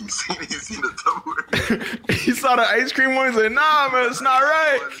up. He seen the Tupperware. He saw the ice cream one. He's like, nah, man, it's not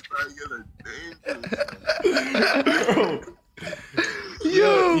right. You're the dangerous.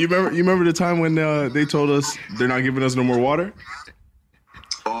 Yo, you remember the time when they told us they're not giving us no more water?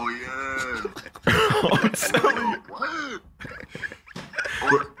 Oh yeah.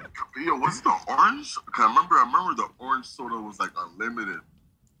 What? Yo, what's the orange? I remember the orange soda was like unlimited.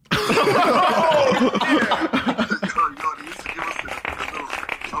 Yo, they used to give us the little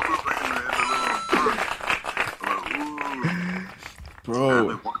numbers like in the bro. And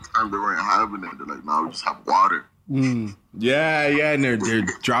like one time they weren't having it. They're like, nah, we just have water. Yeah, and they're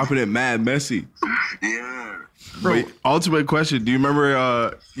dropping it mad messy. Yeah. Bro, wait, ultimate question. Do you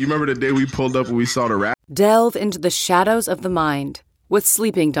remember the day we pulled up and we saw the rat? Delve into the shadows of the mind with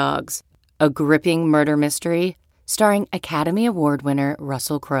Sleeping Dogs, a gripping murder mystery starring Academy Award winner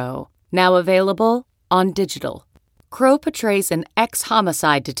Russell Crowe. Now available on digital. Crowe portrays an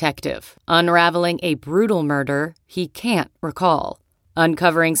ex-homicide detective unraveling a brutal murder he can't recall.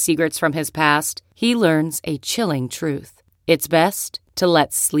 Uncovering secrets from his past, he learns a chilling truth. It's best to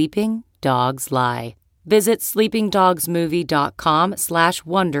let sleeping dogs lie. Visit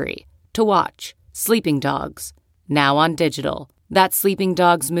sleepingdogsmovie.com/Wondery to watch Sleeping Dogs, now on digital. That's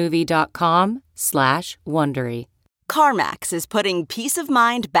sleepingdogsmovie.com/Wondery. CarMax is putting peace of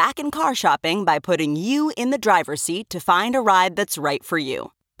mind back in car shopping by putting you in the driver's seat to find a ride that's right for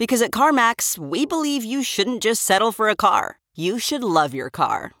you. Because at CarMax, we believe you shouldn't just settle for a car. You should love your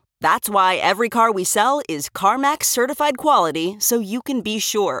car. That's why every car we sell is CarMax certified quality, so you can be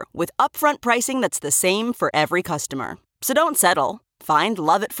sure with upfront pricing that's the same for every customer. So don't settle. Find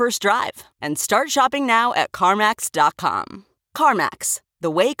love at first drive and start shopping now at CarMax.com. CarMax, the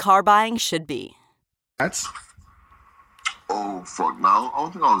way car buying should be. Oh, fuck. No, I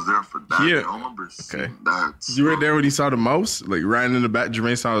don't think I was there for that. Yeah. I don't remember seeing that. So. You were there when he saw the mouse? Like, riding in the back,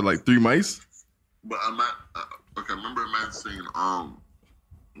 Jermaine saw like 3 mice? But I remember a man saying,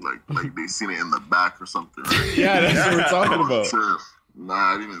 like they seen it in the back or something, right? Yeah, that's what we're talking about. Sure. Nah,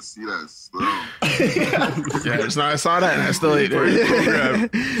 I didn't even see that still. Yeah, it's not. I saw that and I still ate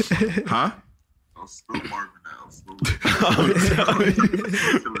it. Huh? I'm still marking that. I'm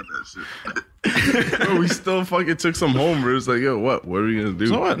killing that shit. Bro, we still fucking took some home, bro. It's like, yo, what are we gonna do?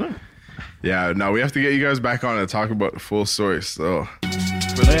 So what? No. Yeah, no, we have to get you guys back on and talk about the full story. So,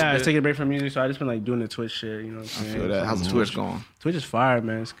 yeah, I was taking a break from music, so I just been like doing the Twitch shit. You know what I'm saying? I feel that. How's the Twitch going? Twitch is fire,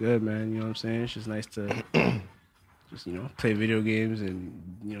 man. It's good, man. You know what I'm saying? It's just nice to just play video games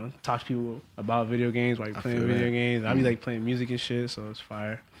and talk to people about video games while you're playing video games. I be like playing music and shit, so it's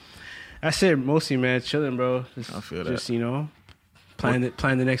fire. That's it, mostly, man. Chilling, bro. I feel that. Just planning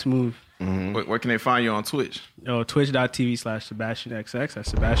the next move. Mm-hmm. Where can they find you on Twitch? Twitch.tv/SebastianXX. That's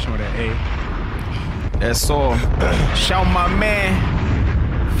Sebastian with an A. That's all. Shout my man,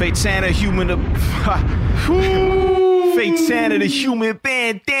 Fatana human. Fatana the human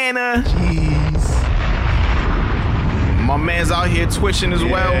bandana. Jeez. My man's out here twitching as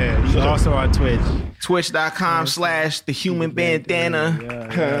well. He's also on Twitch. Twitch.com/the human bandana.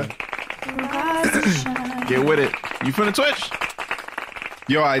 Yeah. Get with it. You finna Twitch?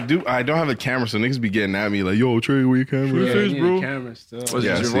 Yo, I don't have a camera, so niggas be getting at me like, yo, Trey, where your camera Yeah, is, bro? camera still. Was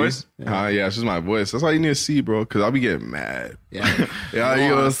it your voice? Yeah, it's just my voice. That's all you need to see, bro, because I'll be getting mad. Yeah. You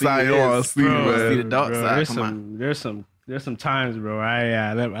don't want to see, See man. the dark side. There's some times, bro.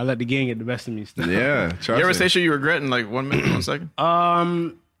 I let the game get the best of me still. Yeah. You ever say shit you regret in like 1 minute, 1 second?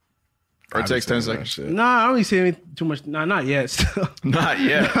 Or it takes 10 seconds. No, I don't really say anything too much. No, not yet. Still. Not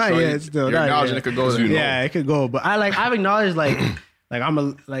yet. Not So yet. Still. You're Not acknowledging yet. it could go there. Yeah, it could go. But I've acknowledged like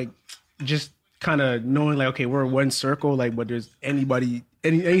I'm just kind of knowing like, okay, we're one circle, like, but there's any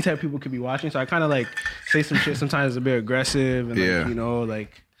type of people could be watching. So I kind of like say some shit sometimes a bit aggressive and like, you know,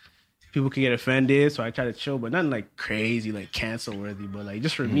 like people could get offended. So I try to chill, but nothing like crazy, like cancel worthy. But like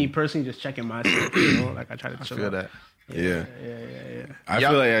just for me personally, just checking myself, you know, like I try to chill. I feel that. Yeah. I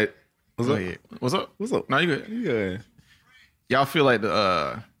Y'all- feel like What's up? What's up? No, you good. Yeah. Y'all feel like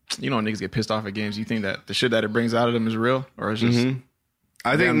niggas get pissed off at games. You think that the shit that it brings out of them is real, or it's just?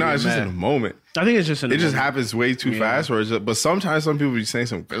 I think them it's being just mad? in a moment. I think it's just It just happens way too fast, but sometimes some people be saying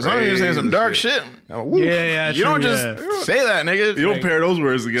some crazy Some of you saying some dark shit. Yeah, You don't true, just say that, nigga. You don't pair those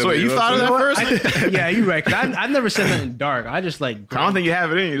words together. So you know thought of what I'm that saying? first? Yeah, you're right. 'Cause I've never said nothing dark. I just like. I don't think you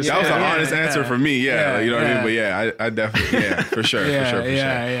have it in you. to That say was an that. honest answer for me. Yeah, you know what I mean. But yeah, I definitely for sure, for sure.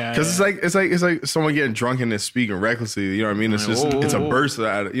 Because it's like someone getting drunk and they're speaking recklessly. You know what I mean? It's just it's a burst of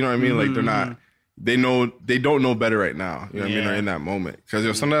that. You know what I mean? Like they're not. They don't know better right now. You know what I mean? Or in that moment.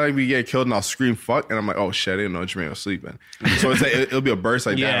 Because sometimes we get killed and I'll scream fuck and I'm like, oh shit, I didn't know Jermaine was sleeping. So it's like it'll be a burst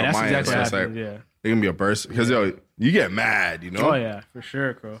like that on my end. So it's like it can be a burst because you get mad. You know? Oh yeah, for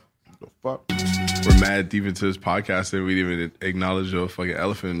sure, bro. The fuck. We're mad deep into this podcast and we didn't even acknowledge the fucking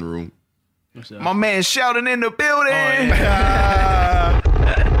elephant in the room. My man shouting in the building.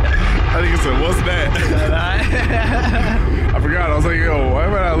 I think it said, what's that? I forgot. I was like, yo, why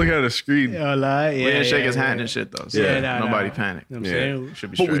am I not looking at the screen? We didn't shake his hand and shit though. So nobody panicked. You know what I'm saying?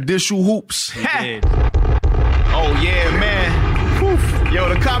 Should be But straight. we did shoot hoops. Oh yeah, man. Yo,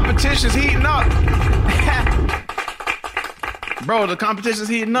 the competition's heating up. Bro, the competition's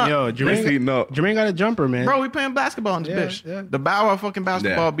heating up. Yo, It's heating up. Jermaine got a jumper, man. Bro, we playing basketball in this bitch. yeah. The Bow Wow fucking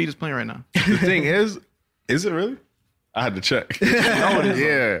basketball beat is playing right now. The thing is it really? I had to check.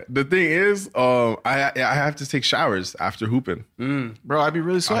 Yeah. The thing is, I have to take showers after hooping. Bro, I'd be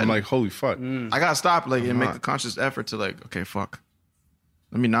really sweating. I'm like, holy fuck. I gotta stop and make the conscious effort to like, okay, fuck.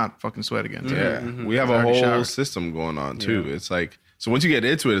 Let me not fucking sweat again. Yeah. We have I a already whole showered. system going on too. It's like, so once you get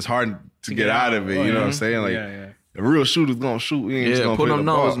into it, it's hard to get out of it. You know what I'm saying? Like, the real shooter's gonna shoot. We ain't just Yeah, gonna put play them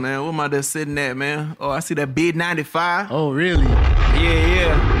the ball. numbers, man. Where am I there sitting at, man? Oh, I see that bid 95. Oh, really?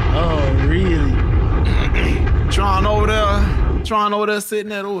 Yeah. Oh, really? Trying over there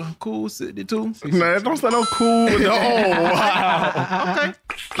sitting at cool 62. Man, don't say no cool. Oh, wow. Okay.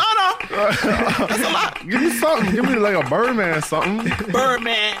 No. That's a lot. Give me something. Give me like a Birdman something.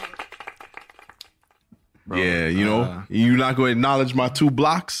 Birdman. Bro, yeah, you know, you're not going to acknowledge my 2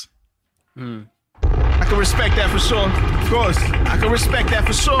 blocks? I can respect that for sure. Of course. I can respect that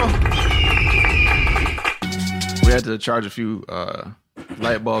for sure. We had to charge a few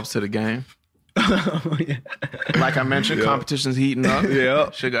light bulbs to the game. Like I mentioned, competition's heating up.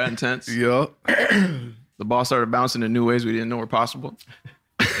 Yeah. Shit got intense. Yeah. The ball started bouncing in new ways we didn't know were possible.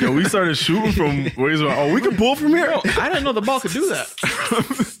 Yo, we started shooting from ways where, we can pull from here? I didn't know the ball could do that.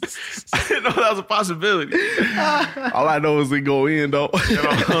 I didn't know that was a possibility. All I know is it go in, though. You know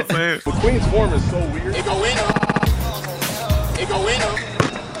what I'm saying? But Queen's form is so weird. It go in. It go in.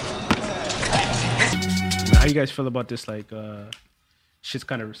 How you guys feel about this? Like, shit's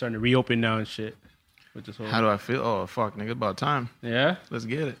kind of starting to reopen now and shit. With this whole. How do I feel? Oh, fuck, nigga, about time. Yeah? Let's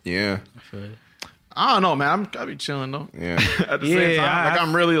get it. Yeah. I feel it. I don't know, man. I be chilling, though. Yeah. At the same time,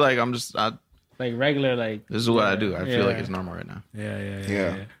 I'm really like, like regular, like. This is what I do. I feel like it's normal right now. Yeah.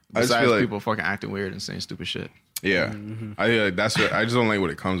 I just Besides feel like people fucking acting weird and saying stupid shit. Yeah. I feel like that's what I just don't like what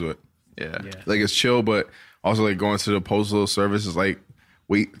it comes with. Yeah. Like it's chill, but also like going to the postal service is like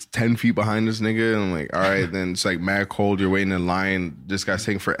wait 10 feet behind this nigga. And I'm like, all right, then it's like mad cold. You're waiting in line. This guy's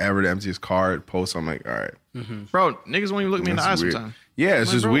taking forever to empty his car at post. I'm like, all right. Bro, niggas won't even look me in the eye That's weird. sometimes. Yeah, it's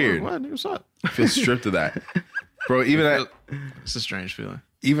I'm like, just bro, weird. What? Nigga, what's up? I feel stripped of that. Bro, It's a strange feeling.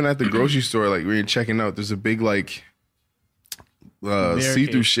 even at the grocery store, like when you're checking out, there's a big like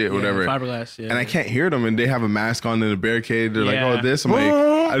see-through shit or whatever. Fiberglass, yeah. And I can't hear them and they have a mask on in the barricade. They're Yeah. like, oh, this. I'm like,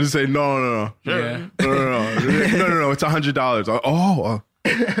 I just say, no. Yeah. No, it's $100.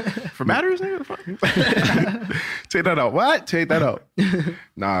 For batteries, nigga? Fuck? Take that out. What? Take that out.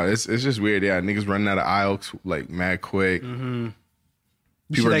 Nah, it's just weird. Yeah, niggas running out of aisles like mad quick. Mm-hmm.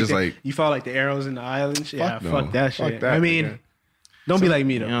 People are just like, you follow like the arrows in the aisle and shit. Yeah, no. fuck that shit. Fuck that, I mean, nigga. don't be like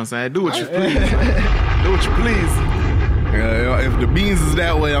me though. You know what I'm saying? Do what you please. Do what you please. if the beans is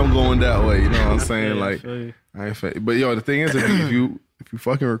that way, I'm going that way. You know what I'm saying? Yeah, Like, I ain't fake. But yo, the thing is, if you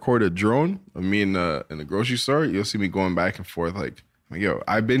fucking record a drone of me in the grocery store, you'll see me going back and forth like yo,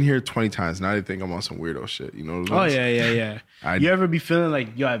 I've been here 20 times. Now they think I'm on some weirdo shit. You know what I'm saying? Oh yeah. You ever be feeling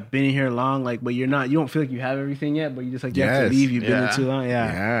like, yo, I've been here long, like, but you don't feel like you have everything yet, but you just like you have to leave. You've been here too long.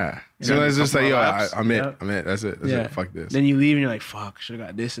 Yeah. So it's just like, yo, I'm it. That's it. That's it. Fuck this. Then you leave and you're like, fuck, should have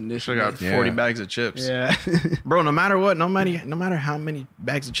got this and this. Should have got 40 bags of chips. Yeah. Bro, no matter what, no matter how many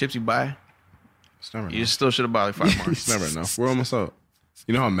bags of chips you buy, you still should have bought like 5 more. It's never enough. We're almost out.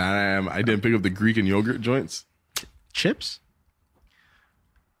 You know how mad I am? I didn't pick up the Greek and yogurt joints. Chips?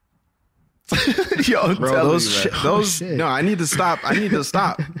 Yo, bro, those no, I need to stop. I need to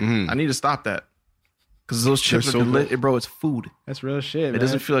stop that. Because those chips are delicious. Bro, it's food. That's real shit, man. It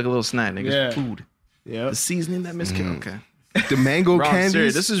doesn't feel like a little snack, nigga. Yeah. It's food. Yeah. The seasoning that Miss Kim. Okay. The mango Bro, I'm candies.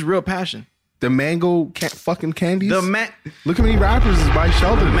 serious. This is real passion. The mango fucking candies. Look how many rappers is by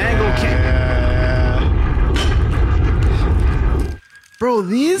Sheldon. Mango candy. Bro,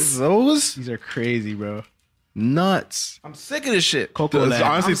 these are crazy, bro. Nuts. I'm sick of this shit. Cocoa Land.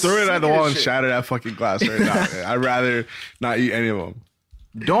 Honestly, throw it at the wall and shit. shatter that fucking glass right now. Man. I'd rather not eat any of them.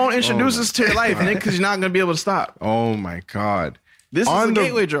 Don't introduce this to your life, Nick, because you're not going to be able to stop. Oh my God. This is a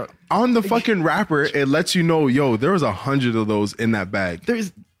gateway drug. On the fucking wrapper, it lets you know, yo, there was 100 of those in that bag.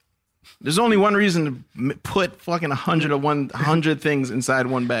 There's only one reason to put fucking 100 things inside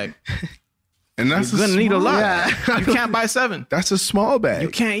one bag. And that's you're gonna need a lot. Yeah. You can't buy 7. That's a small bag. You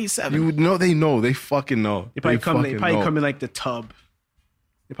can't eat 7. You know, they fucking know. They probably come in like the tub.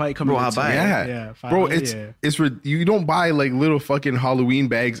 They probably come in the tub. Yeah. Bro, it's you don't buy like little fucking Halloween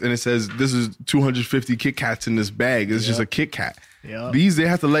bags and it says this is 250 Kit Kats in this bag. It's just a Kit Kat. Yep. These they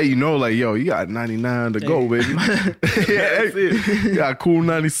have to let you know, like, yo, you got 99 to go, baby. You got cool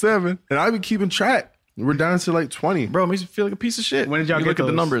 97. And I've been keeping track. We're down to like 20. Bro, it makes me feel like a piece of shit. When did y'all look get at the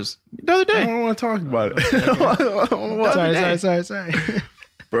those? numbers? The other day. I don't want to talk about it. Sorry.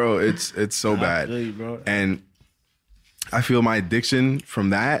 Bro, it's so bad. I feel you, bro. And I feel my addiction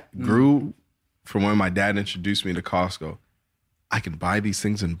from that grew from when my dad introduced me to Costco. I can buy these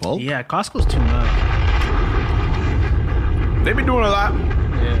things in bulk. Yeah, Costco's too much. They be doing a lot.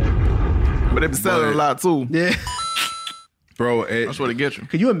 Yeah. But they be selling a lot too. Yeah. Bro, that's what it gets you.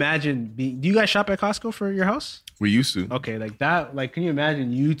 Could you imagine do you guys shop at Costco for your house? We used to. Okay, like that. Like, can you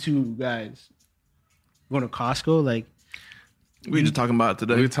imagine you two guys going to Costco? Like, we just talking about it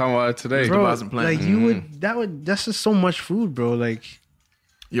today. We talking about it today. bro, plan. like you that's just so much food, bro. Like,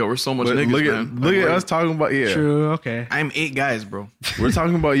 yo, we're so much but niggas, look at us talking about True. Okay. I'm 8 guys, bro. We're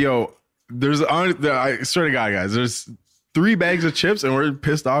talking about I swear to God, guys, there's 3 bags of chips and we're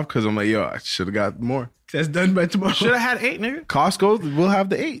pissed off because I'm like, yo, I should have got more. That's done by tomorrow. Should have had 8, nigga. Costco will have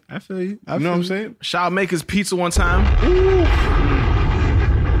the 8. I feel you. You know what I'm saying? Shall make his pizza one time.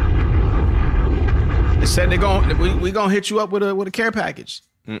 They said we gonna hit you up with a care package.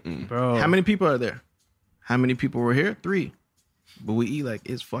 Bro. How many people are there? How many people were here? 3. But we eat like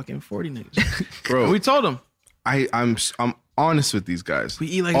it's fucking 40 niggas. Bro, and we told them. I'm honest with these guys. We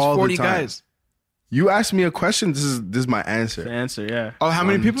eat like it's 40 guys. You asked me a question. This is my answer. The answer, yeah. Oh, how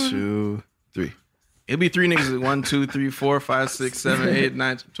many people? 1, 2, 3. It'll be 3 niggas. 1, 2, 3, 4, 5, 6, 7, 8,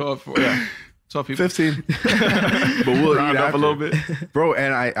 9, 12, 4, 12 people. 15. But we'll round eat up after. a little bit. Bro,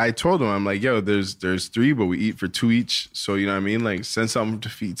 and I told him, I'm like, yo, there's 3, but we eat for 2 each. So, you know what I mean? Like, send something to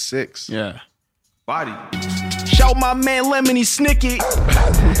feed 6. Yeah. Body. Shout my man Lemony Snicket.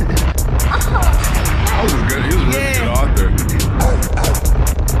 That was good. He was a really good author.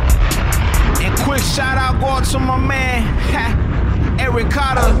 And quick shout out going to my man, Aaron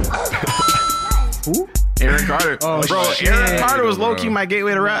Carter. Who? Aaron Carter. Oh, bro, shit. Aaron Carter was low-key my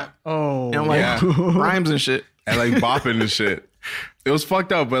gateway to rap. Oh. And like rhymes and shit. And like bopping and shit. It was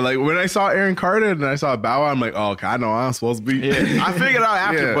fucked up, but like when I saw Aaron Carter and I saw Bow Wow, I'm like, oh, okay, I know I'm supposed to be. Yeah, I figured out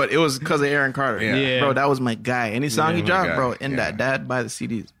after, Yeah. but it was because of Aaron Carter. Yeah. Bro, that was my guy. Any song he my dropped, guy. bro, in Yeah. that dad buy the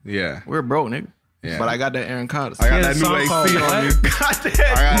CDs. Yeah. We're broke, nigga. Yeah. But I got that Aaron Carter. I got He that had a new song called AC on what? me. got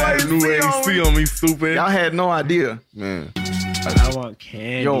I got that new AC on me, stupid. Y'all had no idea. Man. I want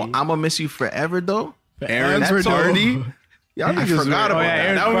candy. Yo, I'ma miss you forever, though. Aaron That's all. Cardi. Y'all I niggas forgot about yeah, that.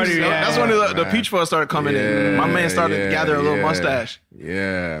 Aaron That was- Carter, yeah. That's when the Peach Fuzz started coming in. My man started gathering a little mustache.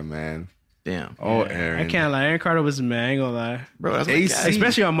 Yeah, man. Damn. Oh, Aaron. I can't lie. Aaron Carter was the man. I ain't gonna lie. Bro, that's my AC. guy.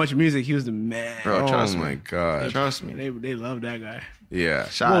 Especially on Much Music, he was the man. Bro, trust Oh me. my God. Trust me. They love that guy. Yeah.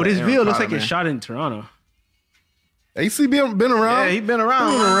 Whoa, this video looks like it's shot in Toronto. AC been around? Yeah, he been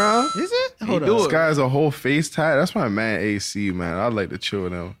around. Is it? Hold on. This guy has a whole face tat. That's my man AC, man. I'd like to chill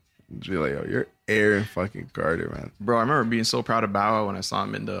with him. Be like, yo, you're Aaron fucking Carter, man. Bro, I remember being so proud of Bow Wow when I saw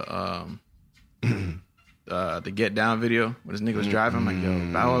him in the Get Down video when this nigga was driving. I'm like, yo,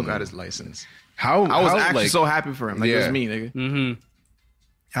 Bow Wow got his license. I was actually so happy for him. Like, it was me, nigga. Mm-hmm.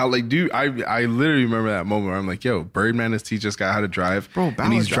 How, like, dude, I literally remember that moment where I'm like, yo, Birdman has teach this guy how to drive. Bro,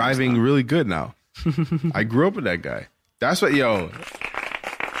 and he's driving really good now. I grew up with that guy. That's what, yo.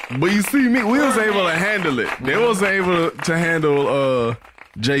 But you see me, we was able to handle it. They wasn't able to handle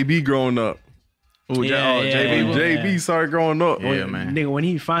JB growing up. JB started growing up. Yeah, man. Nigga, when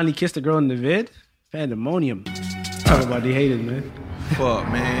he finally kissed a girl in the vid, pandemonium. Talk about the haters, man.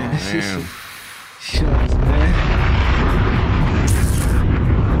 Fuck, man. Damn. Shucks, man.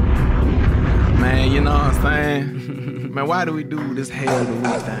 Man, you know what I'm saying? Man, why do we do this hate of the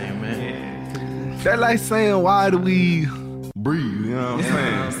week thing, man? That like saying, why do we breathe? You know what I'm saying? You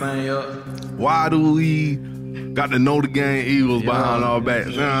know what I'm saying, yo? Why do we got to know the game Eagles behind our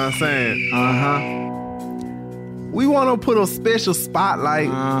backs? You know what I'm saying? We want to put a special spotlight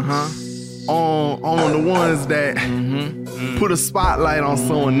on the ones that put a spotlight on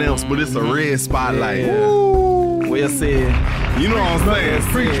someone else, but it's a red spotlight. Well said. You know what I'm saying?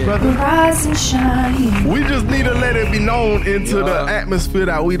 Preach, brother. Rise and shine. We just need to let it be known into the atmosphere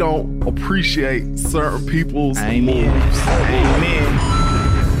that we don't appreciate certain people's moves.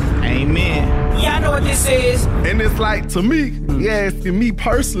 Amen. Yeah, I know what this is. And it's like, to me, asking me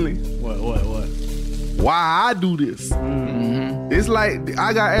personally, What? why I do this. It's like,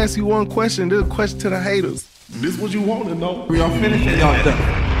 I gotta ask you one question. This is a question to the haters. This is what you want to know. Y'all finished it? Y'all done.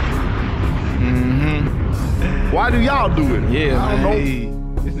 Why do y'all do it? Yeah, I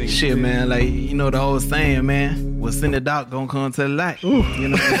don't know. Shit, man. Like, you know the old saying, man. What's in the dark gonna come to the light. You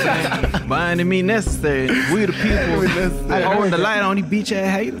know what I'm saying? By any means necessary. We the people holding the light on these bitch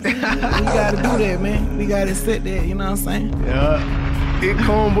ass haters. We gotta do that, man. We gotta sit there. You know what I'm saying? Yeah. It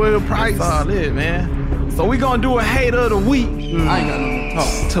come with a price. That's all it, man. So we gonna do a hater of the week. I ain't got no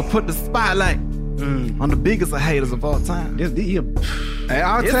talk. To put the spotlight on the biggest of haters of all time. Hey,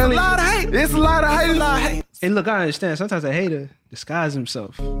 I'm telling you, a lot of hate. It's a lot of haters. And look, I understand. Sometimes a hater disguises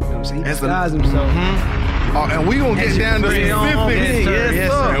himself. You know what I'm saying? He disguises himself. Oh, and we gonna get down to specifics. Yes,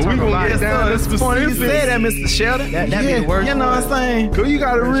 sir. And we gonna get down to specifics. You said that, Mr. Shelton. That be the worst. You know what I'm saying? Cause you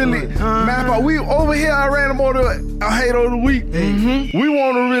gotta really map out. We over here, I ran about a hater of the week. We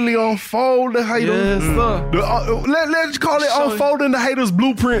want to really unfold the hater. Yes, sir. Let's call it unfolding the haters'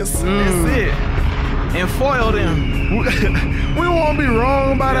 blueprints. That's it. And foil them. We won't be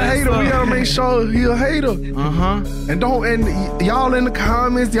wrong about a hater. We gotta make sure he a hater. And y'all in the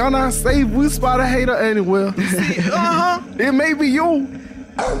comments, y'all not safe. We spot a hater anywhere. It may be you.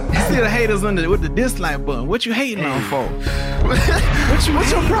 You see the haters with the dislike button. What you hating on for? What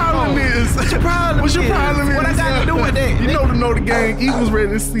your problem is? What's your problem? What's your problem is? What I got to do with that? You know the game. Eagles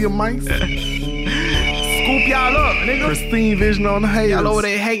ready to see a mice. Scoop y'all up, nigga. Pristine vision on the haters. Y'all over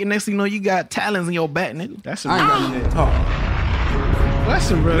there hating. Next thing you know, you got talons in your back, nigga. That's some real shit. That's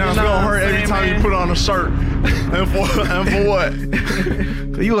some real Now it's gonna hurt every time you put on a shirt. And for what?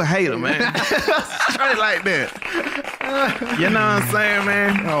 Cause you a hater, man. Straight like that. You know what I'm saying,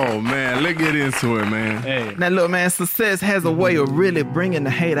 man? Oh, man. Let's get into it, man. Hey. Now, look, man, success has a way of really bringing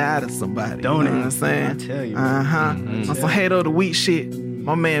the hater out of somebody. Don't you know what I'm saying? I tell you. On some hater of the week shit,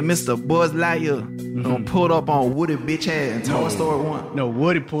 my man, Mr. Buzz Lightyear, pulled up on Woody bitch ass in Toy Story 1. No,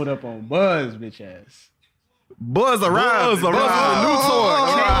 Woody pulled up on Buzz bitch ass. Buzz arrived. Buzz with a new toy.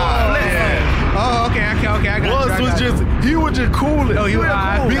 Oh, okay. I got Buzz was he was just cool. No, he was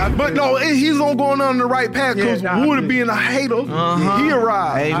cool. But no, he's on going on the right path because Woody being a hater, he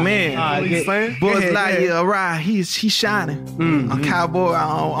arrived. Amen. You know what I'm saying? Buzz Lightyear arrived. He's shining. A cowboy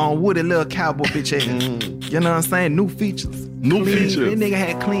on Woody little cowboy bitch ass. You know what I'm saying? New features. This nigga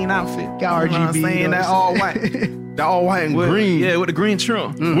had clean outfit. Got RGB. You know what I'm saying? That all white. That all white and green. Yeah, with the green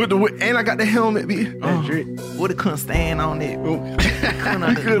trim. And I got the helmet. Woody couldn't stand on it.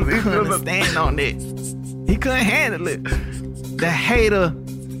 Couldn't stand on it. He couldn't handle it. The hater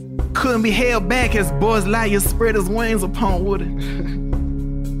couldn't be held back as Buzz Lightyear spread his wings upon Woody.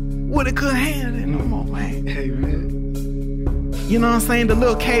 Woody couldn't handle it no more, man. Hey, man. You know what I'm saying? The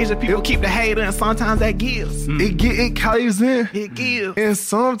little cage that people keep the hater, and sometimes that gives. It caves in. It gives. And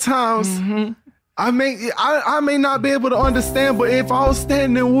sometimes I may not be able to understand, but if I was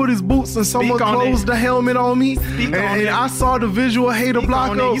standing in Woody's boots and someone closed the helmet on me, and I saw the visual hater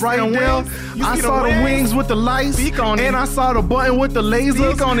block up right there, I saw the wings with the lights, and I saw the button with the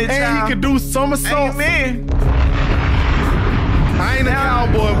lasers, and he could do somersaults. Amen. I I ain't a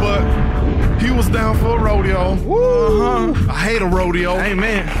cowboy, but he was down for a rodeo. Woo! I hate a rodeo. Hey,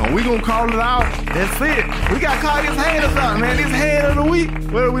 man. We gonna call it out. That's it. We got to call these haters out, man. This hater of the week.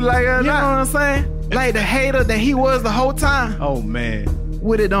 What do we like that? You know what I'm saying? Like the hater that he was the whole time. Oh, man.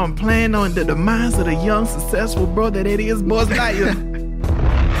 With it on playing on the demise of the young, successful brother that is Buzz Lightyear.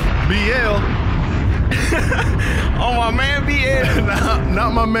 BL. Oh, my man BL.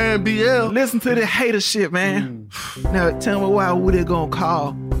 Not my man BL. Listen to the hater shit, man. Now, tell me why Woody gonna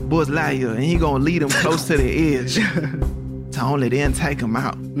call Buzz Lightyear and he gonna lead him close to the edge to only then take him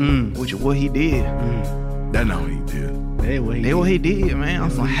out, which is what he did. That's not what he did. That's what he did, man.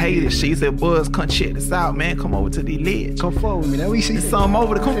 On some hater shit. He said, Buzz, come check this out, man. Come over to the ledge. Come forward with me. That we see something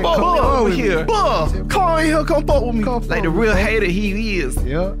over to come forward over here. Buzz, come on here. Come forward with me. Like the real hater he is.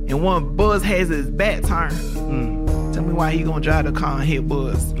 Yeah. And when Buzz has his back turned, tell me why he gonna drive the car and hit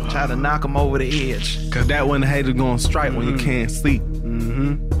Buzz. Try to knock him over the edge. Cause that when the hater gonna strike when you can't sleep.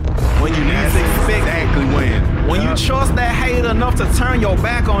 When you least expect exactly when you trust that hater enough to turn your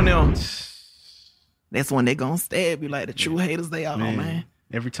back on them, that's when they gonna stab you like the true haters they are, man.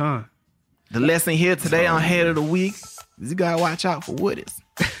 Every time. The lesson here today on Hater of the Week is you gotta watch out for Woodies.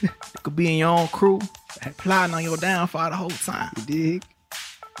 It could be in your own crew, plotting on your downfall the whole time. You dig?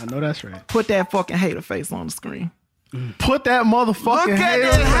 I know that's right. Put that fucking hater face on the screen. Put that motherfucking Look at hater.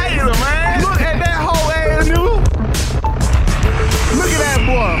 that hater, man. Look at that whole ass dude. Look at that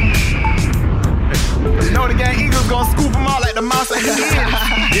boy. You know the gang Eagles gonna scoop him out like the mouse at the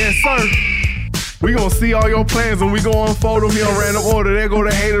end. Yes, sir. We gonna see all your plans and we gonna unfold them here on random order. There go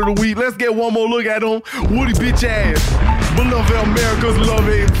the hater of the week. Let's get one more look at him. Woody bitch ass. Beloved America's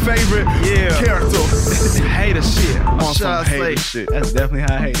loving favorite character. Hater shit. On some hater shit. That's definitely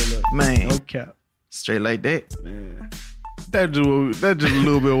how I hate it look. Man. No cap. Straight like that. Man. That's just a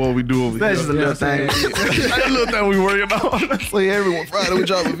little bit of what we do over here. That's just a little thing. That's a little thing we working on. So everyone Friday we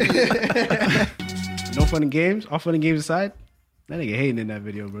drop a video. No funny games. All funny games aside. That nigga hating in that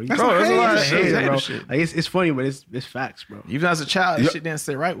video, bro. That's a lot of hating, bro. shit. Like it's funny, but it's facts, bro. Even as a child, shit didn't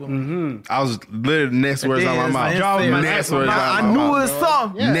sit right with me. I was literally next words out my mouth. Next words out I my knew mouth. it was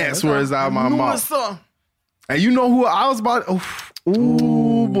something. Next words out my I knew it was mouth. something. And you know who I was about?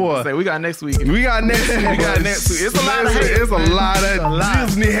 Ooh, boy. Say we got next week. We got next week. We got next week. It's a lot of haters. It's a lot of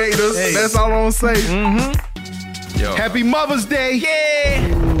Disney haters. Hey. That's all I'm gonna say. Yo. Happy Mother's Day. Yeah.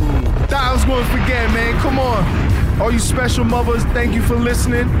 Thought I was going to forget, man. Come on. All you special mothers, thank you for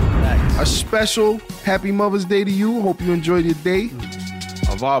listening. A special happy Mother's Day to you. Hope you enjoyed your day.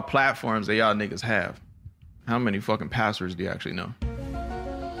 Of all platforms that y'all niggas have, how many fucking passwords do you actually know?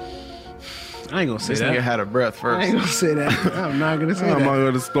 I ain't gonna say This that. nigga had a breath first. I ain't gonna say that. I'm not gonna say I'm that. not going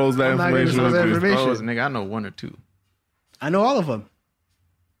to disclose that I'm not gonna information. disclose that information. Bros, nigga, I know one or two. I know all of them.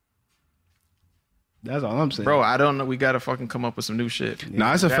 That's all I'm saying. Bro, I don't know. We gotta fucking come up with some new shit.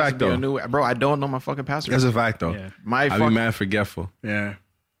 Nah, it's a There has fact, to be though. a new- bro, I don't know my fucking password. That's a fact, though. Yeah. My I be fucking, mad forgetful. Yeah.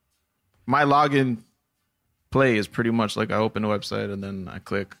 my login play is pretty much like I open the website and then I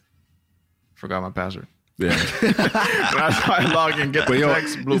click, forgot my password. Yeah. That's how I log in, get the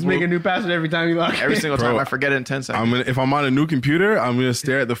text, blue, Just blue. make a new password every time you log in. Every single time. Bro, I forget it in 10 seconds. If I'm on a new computer, I'm going to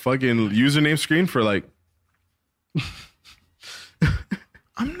stare at the fucking username screen for like...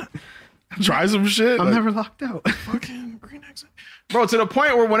 Try some shit. I'm like, never locked out. Fucking green exit. Bro, to the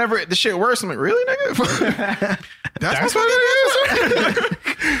point where whenever the shit works, I'm like, really, nigga? That's what it is?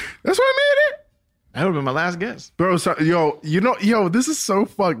 That's what I made it. That would have been my last guess. Bro, so, this is so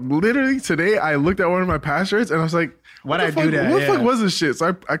fucked. Literally today, I looked at one of my passwords and I was like, Why'd the I do fuck- that? What the Yeah. fuck was this shit?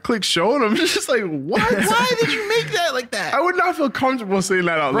 So I clicked show and I'm just like, what? Why did you make that like that? I would not feel comfortable saying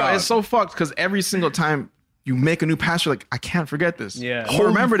that out Bro, loud. it's so fucked because every single time you make a new password, like, I can't forget this. Yeah. I'll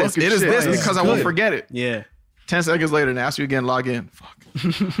remember this. Holy It is fucking this shit. because I It's won't good. forget it. Yeah. 10 seconds later, and ask you again, log in. Fuck.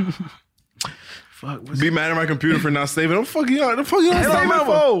 Fuck. Be mad at my computer for not saving. I'm fucking you. The fuck you not Hell saving no.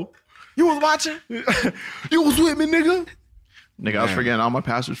 for? You was watching? You was with me, nigga. Nigga, I was forgetting all my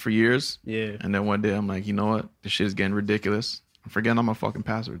passwords for years. Yeah. And then one day I'm like, you know what? This shit is getting ridiculous. I'm forgetting all my fucking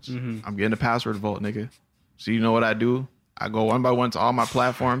passwords. I'm getting a password vault, nigga. So you know what I do? I go one by one to all my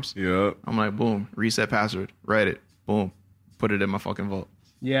platforms. Yeah. I'm like, boom, reset password, write it, boom, put it in my fucking vault.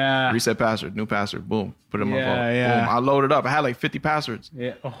 Yeah. Reset password, new password, boom, put it in my vault. Yeah. Boom, I load it up. I had like 50 passwords.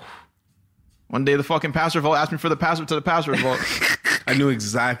 Yeah. Oh. One day the fucking password vault asked me for the password to the password vault. I knew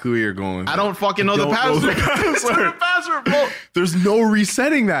exactly where you're going. I don't fucking know the Don't know password. the password. To the password vault. There's no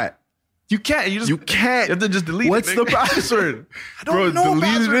resetting that. You can't. You can't. You have to just delete What's it. the nigga. password? I don't know deleted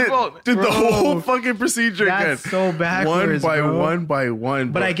password it. vault. Did the Bro, whole fucking procedure again. That's so backwards, One by bro. one by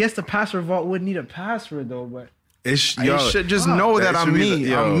one. But I guess the password vault would need a password though. But You should just know that I'm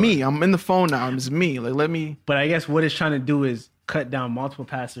me. I'm me. I'm in the phone now. I'm just me. Like, let me. But I guess what it's trying to do is cut down multiple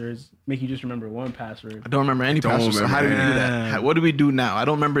passwords, make you just remember one password. I don't remember any passwords. So how do we do that? What do we do now? I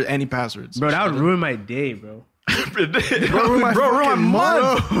don't remember any passwords. Bro, that would ruin my day, bro. ruin my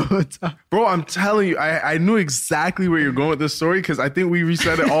month. Bro, I'm telling you, I knew exactly where you're going with this story because I think we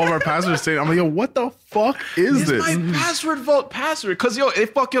reset all of our passwords. I'm like, yo, what the fuck is this? It's my password vault password. Because, yo,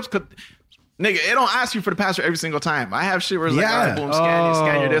 it fuck you up. Nigga, it don't ask you for the password every single time. I have shit where it's like, all right, boom,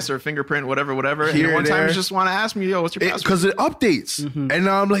 scan your this or fingerprint, whatever. Here, and one time you just want to ask me, yo, what's your password? Because it updates. And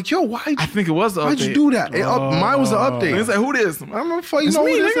I'm like, yo, why? I think it was the update. Why'd you do that? Mine was the update. It's like, who this? I'm gonna fuck you know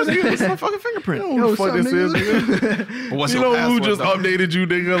me, nigga. It's my fucking fingerprint. You know who the fuck this is, nigga. What's you your know password, who just though? updated you,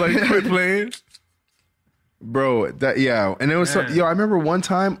 nigga? Like, quit playing. Bro, and it was I remember one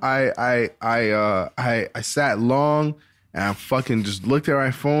time I sat long and I fucking just looked at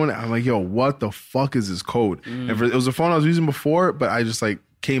my phone and I'm like, yo, what the fuck is this code? And it was a phone I was using before, but I just like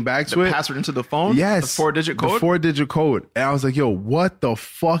came back to it. The password into the phone? Yes. The 4-digit code? The 4-digit code. And I was like, yo, what the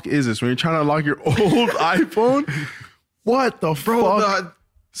fuck is this? When you're trying to unlock your old iPhone, what the fuck?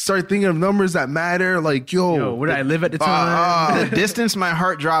 Start thinking of numbers that matter. Like, yo where did I live at the time? The distance my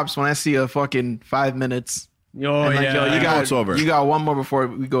heart drops when I see a fucking 5 minutes. You got one more before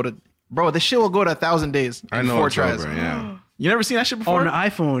we go to... Bro, this shit will go to 1,000 days. I know 4 it's tries. over, yeah. You never seen that shit before? On the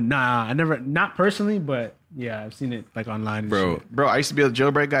iPhone? Nah, I never. Not personally, but yeah, I've seen it like online. And Bro, I used to be a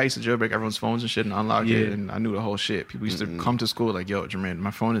jailbreak guy. I used to jailbreak everyone's phones and shit and unlock it, and I knew the whole shit. People used to come to school like, yo, Jermaine,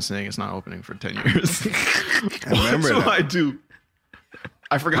 my phone is saying it's not opening for 10 years. What do I do?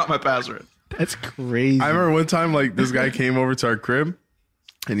 I forgot my password. That's crazy. I remember one time, like, this guy came over to our crib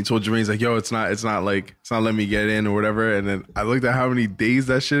and he told Jermaine, he's like, yo, it's not letting me get in or whatever. And then I looked at how many days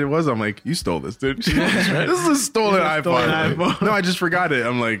that shit was. I'm like, you stole this, dude. This is a stolen iPhone. No, I just forgot it.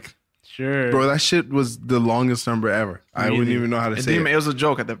 I'm like, sure. Bro, that shit was the longest number ever. I wouldn't even know how to say it. It was a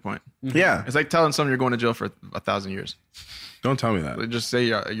joke at that point. Yeah. It's like telling someone you're going to jail for 1,000 years. Don't tell me that. Like, just say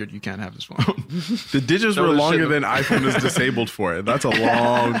you can't have this phone. The digits were longer than iPhone is disabled for it. That's a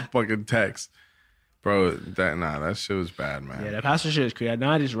long fucking text. Bro, that shit was bad, man. Yeah, that password shit is crazy.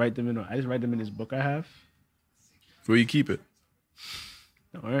 Now I just write them in this book I have. Where you keep it?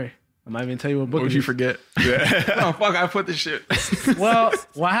 Don't worry. I might even tell you what book. Or if you forget. Yeah. Oh fuck! I put this shit. well,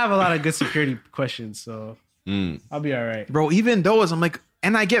 I have a lot of good security questions, so I'll be all right. Bro, even those, I'm like,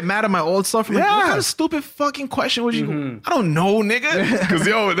 and I get mad at my old stuff. I'm like, what kind of stupid fucking question would you? I don't know, nigga. Because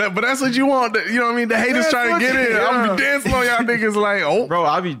but that's what you want. You know what I mean? The haters trying to get in. I'll be dancing on y'all niggas like, oh, bro,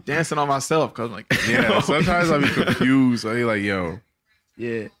 I'll be dancing on myself because I'm like, sometimes I'll be confused. I'll be like, yo,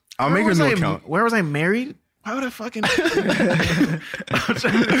 I'll make a new account. Where was I married? Why would I fucking? I'm trying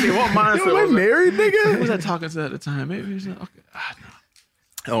to think, what mindset? Am I married, nigga? Who was I talking to at the time? Maybe okay. No.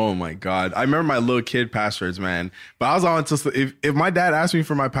 Oh my god! I remember my little kid passwords, man. But I was on to if my dad asked me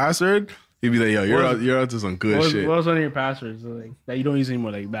for my password, he'd be like, "Yo, you're out to some good shit." What was one of your passwords like that you don't use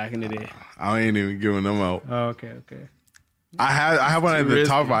anymore? Like back in the day, I ain't even giving them out. Oh, okay. I have one at the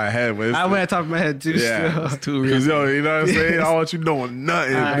top of my head. But I went at the top of my head too. Yeah, it's too real. Yo, you know what I'm saying? I don't want you knowing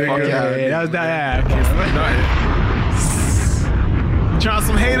nothing. That was that. Trying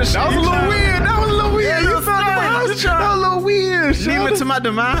some hater shit. That was a little weird. That was a little weird. That was a little weird. Leave it to my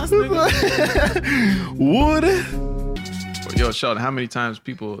demise. Would. Yo, Sheldon, how many times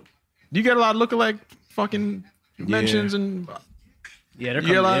people... Do you get a lot of lookalike fucking mentions and... Yeah,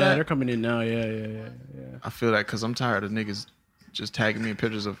 they're coming in now. Yeah. I feel that because I'm tired of niggas just tagging me in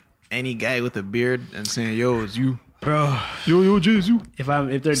pictures of any guy with a beard and saying, yo, it's you. Bro. Yo, Jay's you. If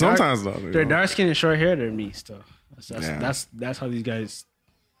they're sometimes dark, they're dark skin and short hair, they're me still. That's how these guys...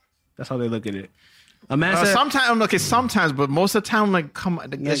 That's how they look at it. Sometimes, but most of the time, like,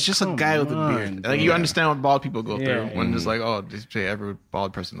 it's just a guy with a beard. Like, you understand what bald people go through when it's like, oh, they say every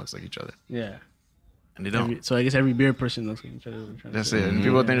bald person looks like each other. Yeah. And they don't. So I guess every beard person looks like each other. That's it. And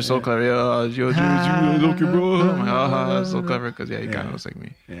people think they're so clever. Yo, you bro. I'm like, that's so clever because, he kind of looks like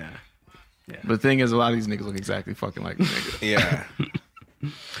me. Yeah. But the thing is, a lot of these niggas look exactly fucking like me, nigga.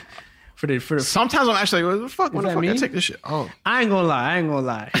 Yeah. For the sometimes I'm actually like, what the fuck? When the fuck I take this shit? Oh, I ain't gonna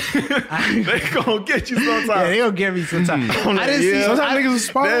lie. They gonna get you sometimes. Yeah, they gonna get me sometimes. I didn't see. Sometimes niggas are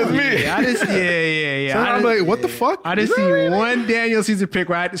smart. That's me. I just yeah. Sometimes I'm like, what the fuck? I just see one Daniel Caesar pick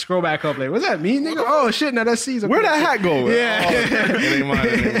where I had to scroll back up. Like, what's that mean, nigga? Oh shit, no, that's Caesar. Where that hat go? Yeah, it ain't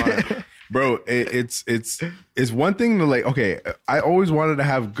mine. Bro, it's one thing to like. Okay, I always wanted to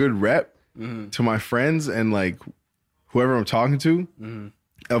have good rep to my friends and like whoever I'm talking to.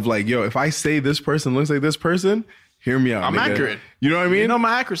 Of like, yo, if I say this person looks like this person, Hear me out. I'm nigga. accurate. You know what I mean? You know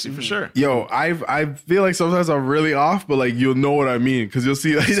my accuracy for sure. Yo, I feel like sometimes I'm really off, but like you'll know what I mean because you'll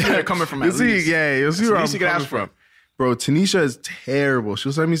see like where you're coming from. You'll see, yeah, you'll see where I'm coming ask from. Bro, Tanisha is terrible.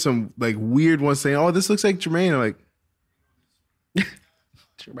 She'll send me some like weird ones saying, "Oh, this looks like Jermaine." I'm like,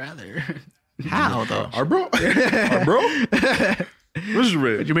 rather. How though? Our bro? Our bro? What's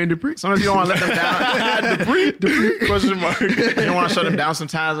Jermaine? Jermaine Dupri? Sometimes you don't want to let them down. Dupri? Question mark. You don't want to shut them down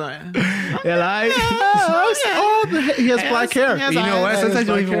sometimes. Yeah, like, he has black hair. You know what? Sometimes you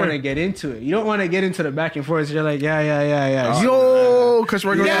don't even want to get into it. You don't want to get into the back and forth. You're like, yeah. Yo, because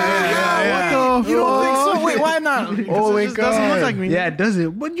we're going What the You don't think so? Wait, why not? Oh my God. God. Doesn't look like me. Yeah, it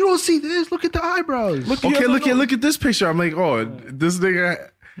doesn't. But you don't see this. Look at the eyebrows. look at this picture. I'm like, oh, this nigga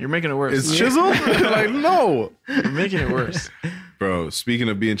You're making it worse. is chiseled? Like, no. You're making it worse. Bro, speaking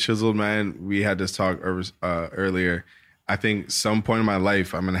of being chiseled, man, we had this talk earlier. I think some point in my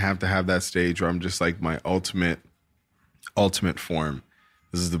life, I'm going to have that stage where I'm just like my ultimate form.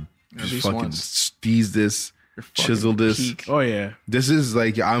 This is the just fucking steeze this, chisel this. Peak. Oh, yeah. This is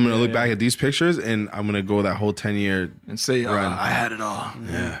like, I'm going to look back at these pictures and I'm going to go that whole 10-year and say, run. I had it all.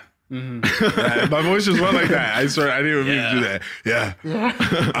 Yeah. Mm-hmm. My voice just went like that. I swear, I didn't even mean to do that.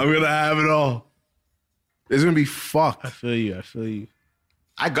 Yeah. I'm going to have it all. It's going to be fucked. I feel you.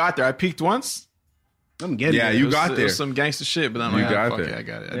 I got there. I peaked once. I'm getting Yeah, there. you got It there. was some gangster shit, but then I'm You like, got fuck there. it, I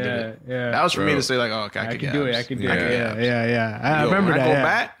got it. I Yeah, did it. yeah. That was for me Bro. to say like, oh, okay, I I could can get do it. abs. I can do Yeah. it. Yeah. I Yo, remember when that. I go yeah.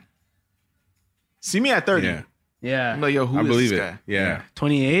 back, see me at 30. Yeah. Yeah. I'm like, yo, who I is believe this it. guy? Yeah.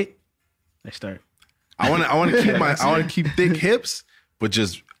 28. I start. I want to keep thick hips, but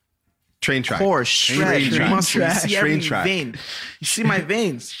just train track. Core, shred, track. muscle. You see Train every track. vein. You see my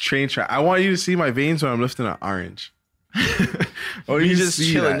veins. Train track. I want you to see my veins when I'm lifting an orange. Oh, You you just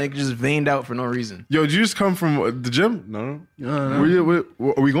see chilling, that. nigga, just veined out for no reason. Yo, did you just come from the gym? No. No.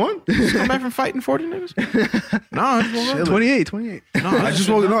 Are we going? Just come back from fighting 40 niggas? No, I just woke up. 28. No, I just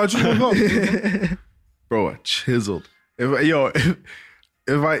woke up. Bro, chiseled. If I,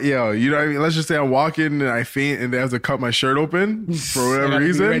 you know what I mean? Let's just say I'm walking and I faint and they have to cut my shirt open for whatever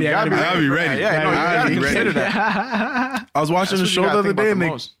reason. ready. I gotta be ready. Yeah, no, you I gotta be ready. consider that. I was watching That's the what you show the gotta other think day about and the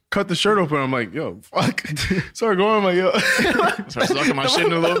they most. cut the shirt open. I'm like, yo, fuck. Started going, I'm like, yo. Start sucking my shit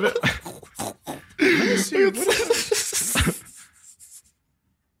in a little bit.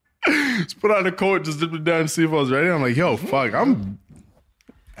 Just put on the coat, just dip it down and see if I was ready. I'm like, yo, fuck, I'm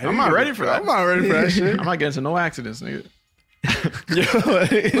not ready for that. I'm not ready for that shit. I'm not getting into no accidents, nigga.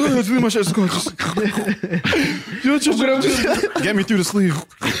 Just leave my shirt. Get me through the sleeve.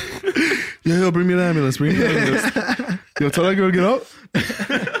 Yo, bring me an ambulance. Yo, tell that girl to get up.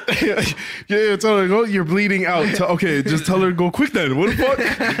 Yeah, tell her to go. You're bleeding out. Okay, just tell her to go quick then. What the fuck?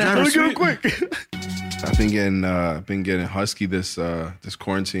 Tell her to get up quick. I've been getting husky this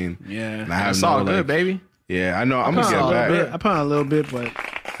quarantine. Yeah. And I have It's all no, good, like- baby. Yeah, I know. I'm gonna I get back. put on a little bit, but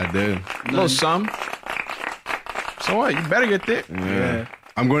I did. A little some. So what? You better get thick. Yeah.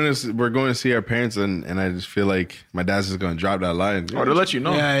 We're going to see our parents, and I just feel like my dad's just gonna drop that line. Or to let you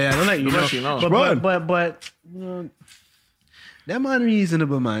know. yeah, they'll let you know. But you know, them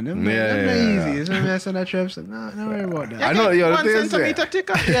unreasonable, man. Them not easy. It's not messing that trip. So don't worry about that. I know. Yo, the One thing is, centimeter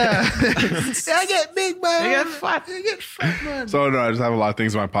ticker. Yeah. I get big, man. They get fat. I get fat, man. so no, I just have a lot of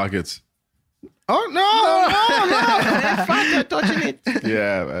things in my pockets. Oh no! Fat, touching it.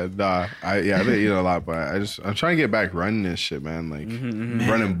 Yeah, nah. I've been eating a lot, but I'm trying to get back running this shit, man. Like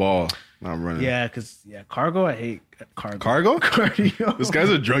running ball. Not running. Yeah, because cargo. I hate cargo. Cargo? Cardio. This guy's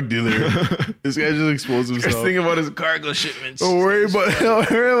a drug dealer. This guy just exposed himself. Just think about his cargo shipments. Don't worry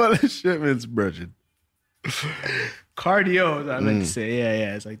about the shipments, Bridget. Cardio. I meant to say.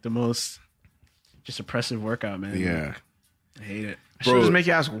 Yeah. It's like the most just oppressive workout, man. Yeah. I hate it. Should just make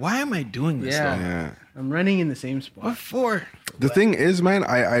you ask, why am I doing this? Yeah. Though? Yeah. I'm running in the same spot. What for? The thing is, man,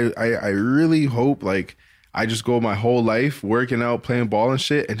 I really hope like I just go my whole life working out, playing ball and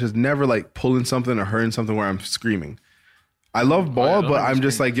shit, and just never like pulling something or hurting something where I'm screaming. I love ball, but I'm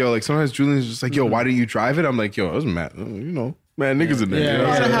just like, yo, like sometimes Julian's just like, yo, why didn't you drive it? I'm like, yo, it was mad, niggas in there. Yeah, you know what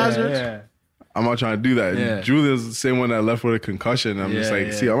I'm saying? hazards. Yeah. I'm not trying to do that. Yeah. Julian's the same one that left with a concussion. I'm just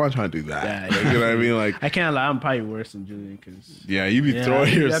like, see, I'm not trying to do that. Yeah, Like, you know what I mean? Like, I can't lie. I'm probably worse than Julian because yeah, you be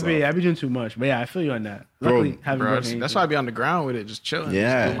throwing yourself. I be doing too much. But yeah, I feel you on that. Luckily, haven't Bro, broken that's anything. why I be on the ground with it, just chilling.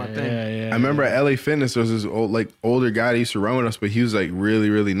 Yeah. Just doing my thing. I remember at LA Fitness, there was this older guy that used to run with us, but he was like really,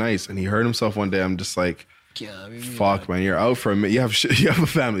 really nice. And he hurt himself one day. I'm just like, fuck, man, you're out for a minute. You have a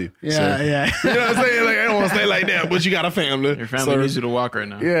family. Yeah, sir. yeah. You know what I'm saying? Like, don't want to say like that, but you got a family. Your family needs you to walk right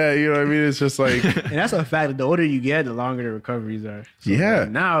now. Yeah, you know what I mean? It's just like... And that's a fact. The older you get, the longer the recoveries are. So Yeah. like,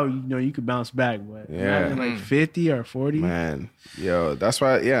 now, you could bounce back, but Yeah. like 50 or 40. Man, yo, that's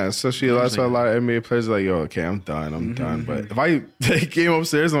why, especially that's why a lot of NBA players are like, yo, okay, I'm done. But if I came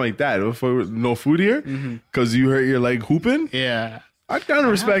upstairs and like that, if there was no food here, because you hurt your leg hooping, yeah. I kind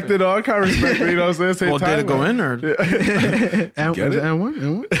of respect it, though. I kind of respect it, you know what I'm saying? Well, did it go in or? And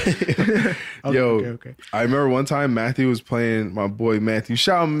one? Yo, okay. I remember one time Matthew was playing, my boy Matthew.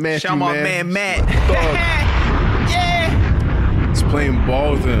 Shout out Matthew, Shout my man Matt. Yeah. He's playing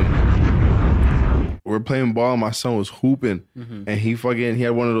ball with him. We're playing ball and my son was hooping. And he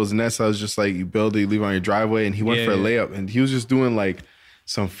had one of those nets that was just like, you build it, you leave it on your driveway. And he went for a layup. And he was just doing like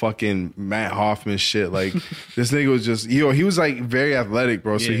some fucking Matt Hoffman shit. Like this nigga was just, he was like very athletic,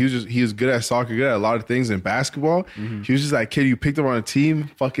 bro. So he was good at soccer, good at a lot of things in basketball. He was just that kid you picked up on a team,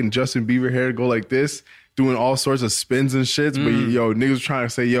 fucking Justin Bieber hair, go like this, doing all sorts of spins and shits. But niggas was trying to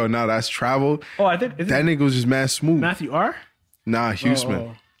say, yo, now that's travel. Oh, I think that nigga was just mad smooth. Matthew R? Nah,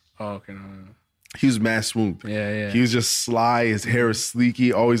 Huseman. Oh, okay. No. He was mad smooth. Yeah. He was just sly. His hair was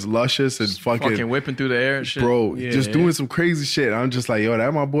sleeky, always luscious, and fucking whipping through the air and shit. Bro, doing some crazy shit. I'm just like, yo,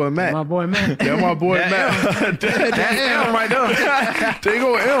 that's my boy Matt. My boy Matt. That's my boy Matt. That's M right there. They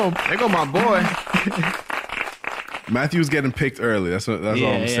go M. There go my boy. Matthew was getting picked early. That's all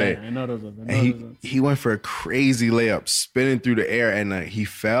I'm saying. I know those. He went for a crazy layup, spinning through the air, and he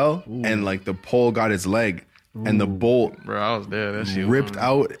fell, and like the pole got his leg. And the bolt, bro, I was there. That shit ripped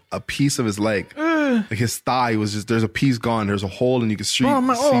out a piece of his leg. Like his thigh was just, there's a piece gone. There's a hole, and you can see. I'm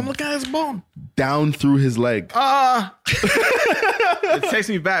looking at his bone. Down through his leg. It takes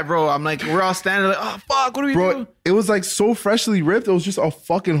me back, bro. I'm like, we're all standing like, oh, fuck, what do we do? It was like so freshly ripped. It was just a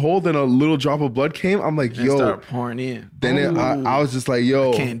fucking hole. Then a little drop of blood came. I'm like, yo. Start pouring in. Then I was just like,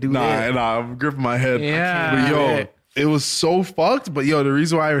 yo. I can't do that. Nah, I'm gripping my head. Yeah. But yo, it was so fucked. But yo, the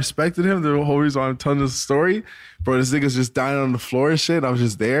reason why I respected him, the whole reason why I'm telling this story, bro, this nigga's just dying on the floor and shit. I was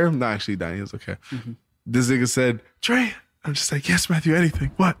just there. I'm not actually dying. He was okay. This nigga said, Trey. I'm just like, yes, Matthew,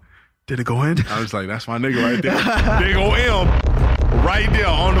 anything. What? Did it go in? I was like, that's my nigga right there. There go M. Right there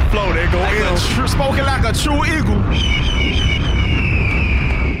on the floor. There go M. Spoken like a true eagle.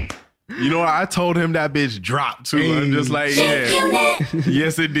 You know what? I told him that bitch dropped too. I'm just like, yeah.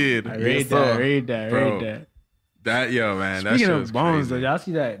 Yes, it did. I read that. That, yo, man. Speaking that of bones, though, y'all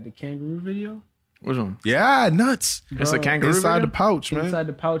see the kangaroo video? Which one? Yeah, nuts. It's a kangaroo inside video? the pouch, man. Inside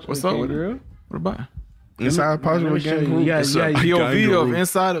the pouch. What's with up with kangaroo. it? What about it? Inside the pouch with kangaroo. It's a POV of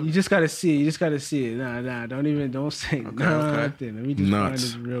inside of. You just gotta see it. You just gotta see it. Nah. Don't say nothing. Let me just find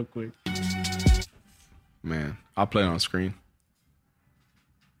this real quick. Man, I'll play it on screen.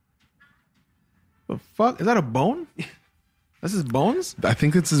 The fuck? Is that a bone? That's his bones? I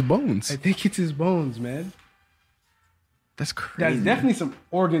think it's his bones. I think it's his bones, man. That's crazy. There's definitely some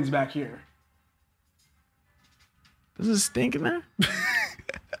organs back here. Does it stink in there?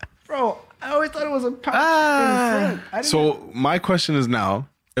 Bro, I always thought it was a pouch. So my question is now,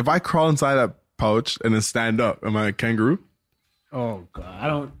 if I crawl inside that pouch and then stand up, am I a kangaroo? Oh, God. I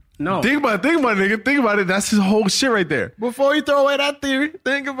don't know. Think about it, nigga. Think about it. That's his whole shit right there. Before you throw away that theory,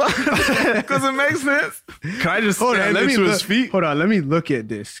 think about it. Because it makes sense. Can I just stand next to his feet? Hold on. Let me look at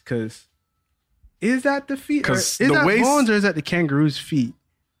this, because is that the feet? Is that waist, bones or is that the kangaroo's feet?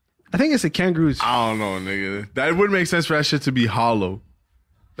 I think it's a kangaroo's feet. I don't know, nigga. That wouldn't make sense for that shit to be hollow.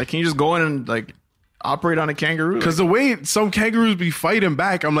 Like, can you just go in and, like, operate on a kangaroo? Because the way some kangaroos be fighting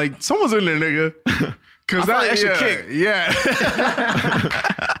back, I'm like, someone's in there, nigga. Because that should kick. Yeah.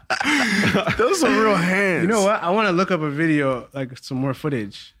 Those are some real hands. You know what? I want to look up a video, like some more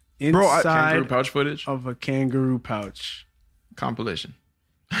footage. Inside kangaroo pouch footage? of a kangaroo pouch. Compilation.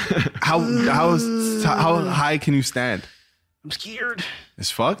 How high can you stand? I'm scared.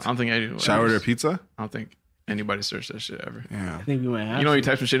 It's fucked? I don't think anyone. Should I order a pizza? I don't think anybody searched that shit ever. Yeah. I think we might have You know, you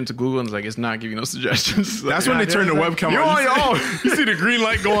type some shit into Google and it's like, it's not giving you no suggestions. That's when they turn the webcam on. You see the green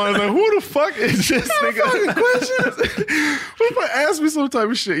light go on. It's like, who the fuck is this nigga? Questions. Who the fuck asked me some type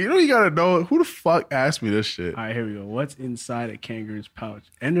of shit? You know, you gotta know who the fuck asked me this shit. All right, here we go. What's inside a kangaroo's pouch?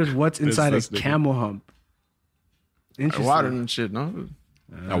 And there's what's inside a camel hump. Interesting. Water and shit, no?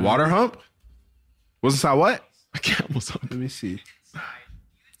 A water hump? What's inside what? A camel's hump. Let me see.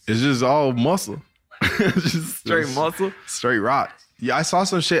 It's just all muscle. Just straight muscle? Straight rock. Yeah, I saw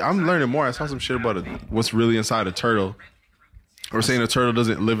some shit. I'm learning more. I saw some shit about what's really inside a turtle. Or saying a turtle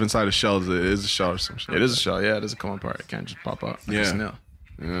doesn't live inside a shell. It is a shell or some shit. It is a shell, yeah. It doesn't come apart. It can't just pop out like a snail.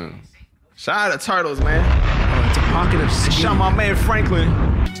 Yeah. Shout out to turtles, man. Oh, it's a pocket of skin. Shout out my man Franklin.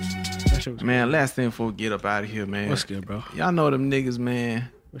 Man, last thing before we get up out of here, man. What's good, bro? Y'all know them niggas, man.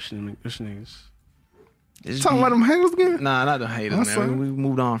 Which niggas? Talking about them haters again? Nah, not the haters, man. We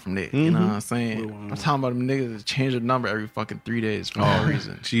moved on from that. You know what I'm saying? I'm talking about them niggas that change their number every fucking 3 days for no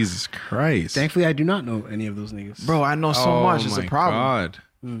reason. Jesus Christ. Thankfully, I do not know any of those niggas. Bro, I know so much. It's a problem.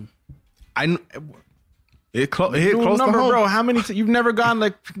 God. It hit close number, to home. bro. How many? You've never gotten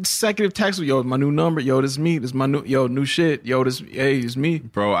like consecutive texts with, yo, my new number. Yo, this is me. This is my new shit. Yo, it's me.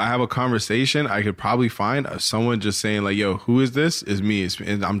 Bro, I have a conversation. I could probably find someone just saying like, yo, who is this? It's me.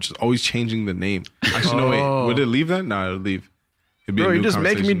 And I'm just always changing the name. Actually, no, wait. Would it leave that? No, it'll leave. Bro, you're just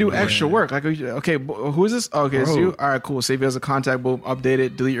making me do extra work. Like, okay, who is this? Okay, it's you. All right, cool. Save you as a contact. Boom. Update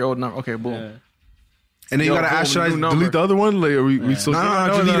it. Delete your old number. Okay, boom. Yeah. And then you gotta ask, should I delete the other one? Like, are we still?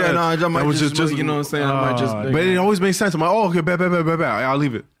 No, delete that. No, I might just you know what I'm saying. I might just. But it always makes sense. I'm like, oh, okay, bet. I'll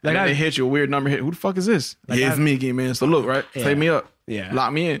leave it. Like, they hit you a weird number. Who the fuck is this? Like, yeah, it's me again, man. So look, right? Save me up. Yeah.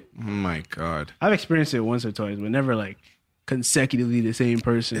 Lock me in. Oh my God. I've experienced it once or twice, but never like consecutively the same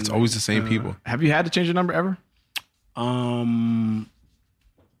person. It's always the same people. Have you had to change your number ever? Only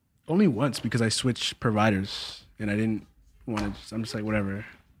once because I switched providers and I didn't want to. I'm just like, whatever.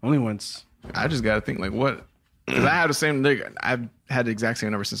 Only once. I just gotta think like what, because I have the same nigga. I've had the exact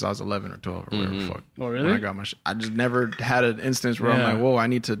same number since I was 11 or 12 or whatever the fuck. Oh really? When I got my I just never had an instance where I'm like, whoa, I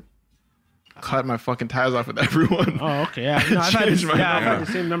need to cut my fucking ties off with everyone. Oh okay. Yeah, no, I've had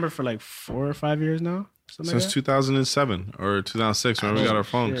the same number for like 4 or 5 years now. Since like 2007 or 2006 when we got our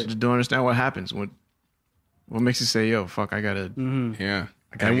phones. Just don't understand what happens. What makes you say, yo, fuck, I gotta, yeah,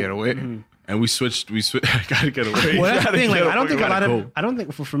 I gotta get away. And we switched. I gotta get away. Well, that's the thing. Like, I don't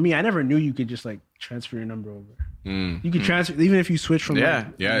think for me, I never knew you could just like transfer your number over. You could transfer even if you switch from you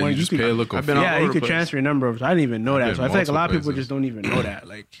just pay a local fee. Yeah, you could transfer your number over. So I didn't even know that. So I feel like a lot of people just don't even know that.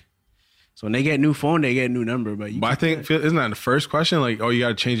 Like, so when they get a new phone, they get a new number. But I think isn't that the first question? Like, oh, you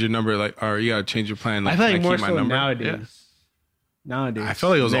gotta change your number, like, or you gotta change your plan. Like, I feel like more keep so my number? nowadays. Yeah. Nowadays, I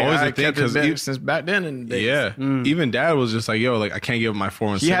feel like it was always a thing because since back then, and even Dad was just like, "Yo, like I can't give him my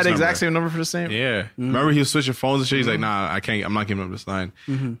 416." He had the exact same number for the same. Yeah, remember he was switching phones and shit. He's like, "Nah, I can't. I'm not giving up this line."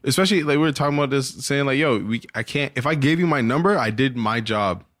 Especially like we were talking about this, saying like, "Yo, I can't. If I gave you my number, I did my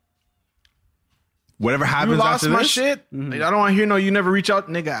job. Whatever happens after my this, shit. Like, I don't want to hear you never reach out,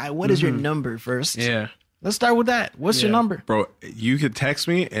 nigga. What is your number first? Yeah, let's start with that. What's your number, bro? You could text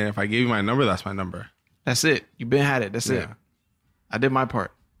me, and if I gave you my number, that's my number. That's it. You been had it. That's it. I did my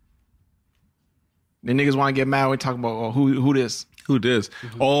part. The niggas want to get mad when we talk about who this. Who this?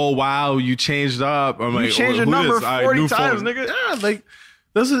 Oh wow, you changed up. I'm you like, changed your number 40 times, nigga. Yeah, like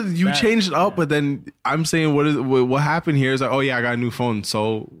this is you changed up, but then I'm saying what happened here is like, oh yeah, I got a new phone.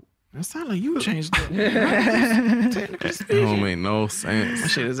 So that sounds like you changed it. Technically speaking, don't make no sense. That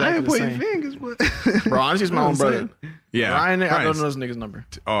shit is exactly the same. Fingers, but bro, honestly, it's my own brother. Yeah, Ryan, I don't know this nigga's number.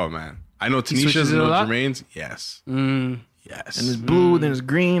 Oh man, I know Tanisha's and Jermaine's. Yes. Yes. And there's blue, then there's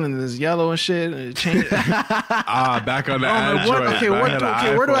green, and there's yellow and shit. And it changed. Back on the Android. Okay, where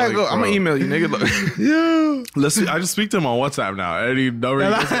do I go? I'm gonna email you, nigga. Yeah. Let's see. I just speak to him on WhatsApp now. Any number.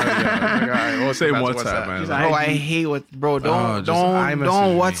 Same WhatsApp, man. Bro, I hate bro. Don't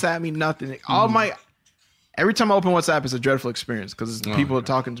WhatsApp me nothing. Every time I open WhatsApp, it's a dreadful experience because people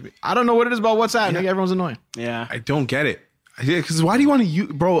talking to me. I don't know what it is about WhatsApp. Nigga, everyone's annoying. Yeah, I don't get it. Because why do you want to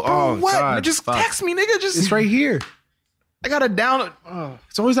use, bro? Oh, what? God, just text me, nigga. It's right here. I gotta download.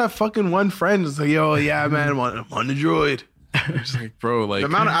 It's always that fucking one friend. It's like, yo, yeah, man, I'm on the droid. Just like, bro, like,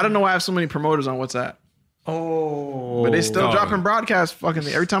 I don't know why I have so many promoters on WhatsApp. Oh, but they still dropping broadcasts. Fucking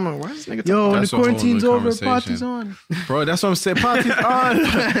every time I'm like, why is this nigga? Yo, the quarantine's over. Party's on, bro. That's what I'm saying. Party's on.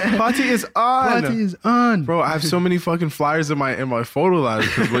 Party is on. Party is on, bro. I have so many fucking flyers in my photo library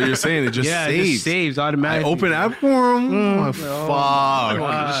because what you're saying it just saves. It just saves automatically. I open app for them.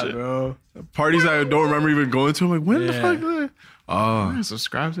 Fuck, bro. Parties I don't remember even going to. I'm like, when the fuck? I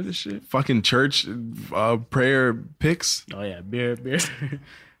subscribe to this shit. Fucking church prayer pics. Oh yeah, beer,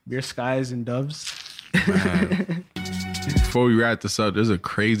 skies and doves. Before we wrap this up, there's a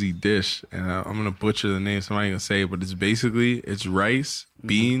crazy dish, and I'm gonna butcher the name, so I'm not gonna say it, but it's rice,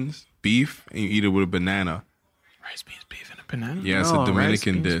 beans, beef, and you eat it with a banana. Rice, beans, beef, and a banana. Yeah, it's a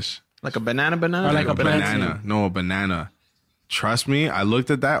Dominican dish. Like a banana, or like a banana. No, a banana. Trust me, I looked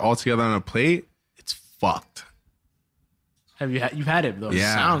at that all together on a plate. It's fucked. You've had it though?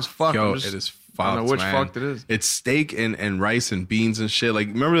 Yeah, it sounds fucked. Yo, it is fucked. I don't know which fucked it is. It's steak and rice and beans and shit. Like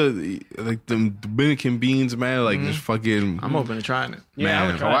remember like the Dominican beans, man. Like just fucking. I'm open to trying it.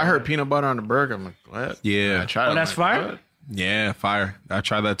 Yeah, I heard peanut butter on the burger. I'm like, what? Yeah, I tried it. That's fire. Yeah, fire. I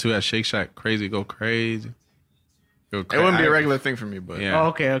tried that too at Shake Shack. Crazy, go crazy. It wouldn't be a regular thing for me, but yeah. Oh,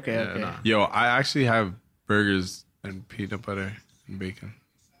 okay. Nah. Yo, I actually have burgers and peanut butter and bacon.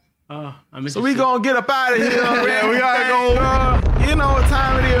 Oh, so we gonna get up out of here, man. We gotta go. You know what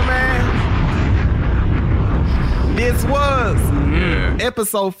time it is, man. this was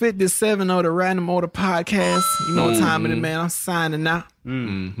episode 57 of the Random Order Podcast. You know what time it is, man. I'm signing out.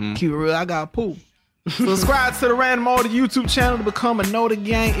 Keep it real. I got poo. Subscribe to the Random Order YouTube channel to become a Know the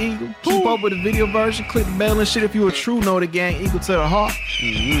Gang Eagle. Keep up with the video version. Click the bell and shit if you a true Know the Gang Eagle to the heart.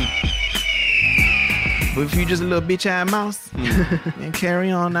 But if you just a little bitch-ass mouse, then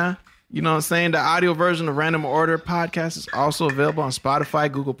carry on now. You know what I'm saying? The audio version of Random Order Podcast is also available on Spotify,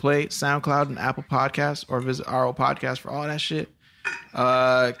 Google Play, SoundCloud, and Apple Podcasts, or visit RO Podcast for all that shit.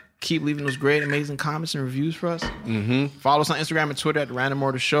 Keep leaving those great, amazing comments and reviews for us. Follow us on Instagram and Twitter at The Random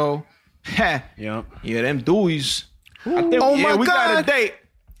Order Show. Yeah, them dudes. We got a date.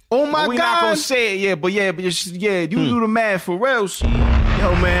 Oh my God. We not gonna say it, you do the math for real.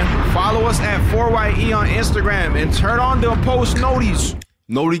 Yo, man, follow us at 4YE on Instagram and turn on the post noties.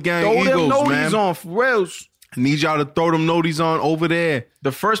 Noti Gang Throw Eagles, them noties man. on for reals. Need y'all to throw them noties on over there.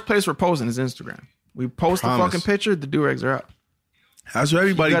 The first place we're posting is Instagram. We post the fucking picture, the do-rags are up. That's what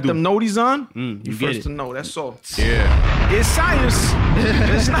everybody you got do. them noties on, you get first it. to know. That's all. Yeah. It's science.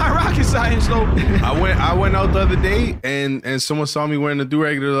 It's not rocket science, though. I went out the other day and someone saw me wearing the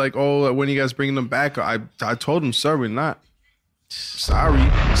do-rag. They're like, oh, when are you guys bringing them back? I told them, sir, we're not. Sorry.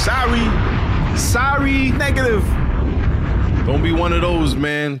 Negative. Don't be one of those,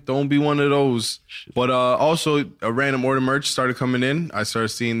 man. Don't be one of those. But also, a Random Order merch started coming in. I started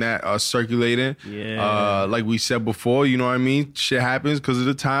seeing that circulating. Yeah. Like we said before, you know what I mean? Shit happens because of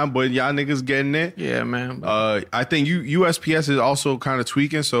the time, but y'all niggas getting it. Yeah, man. I think USPS is also kind of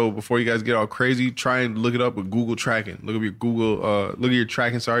tweaking. So before you guys get all crazy, try and look it up with Google tracking. Look at your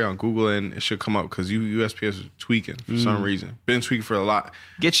tracking, on Google, and it should come up because USPS is tweaking for some reason. Been tweaking for a lot.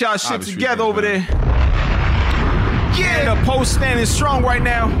 Get y'all shit Obvious together reasons, over man. there. Yeah, the post standing strong right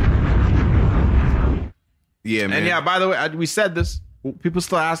now. Yeah, man. And yeah, by the way, we said this. People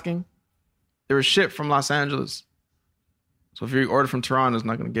still asking. There was shit from Los Angeles. So if you order from Toronto, it's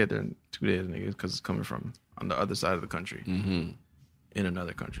not going to get there in 2 days, nigga, because it's coming from on the other side of the country. In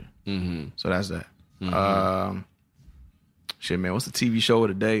another country. So that's that. Shit, man, what's the TV show of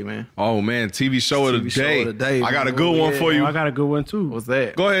the day, man? Oh, man, TV show of the day. I got a good one for you. I got a good one, too. What's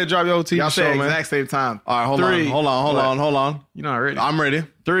that? Go ahead, drop your TV Y'all show, say man. exact same time. All right, hold on. You're not ready. I'm ready.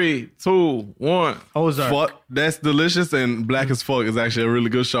 3, 2, 1. Ozark. Fuck, That's Delicious and Black as Fuck is actually a really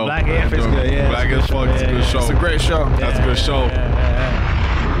good show. Black AF is good, yeah. Black as Fuck is a good show. It's a great show. That's a good show.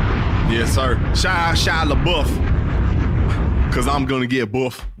 Yes, sir. Shia LaBeouf. Because I'm going to get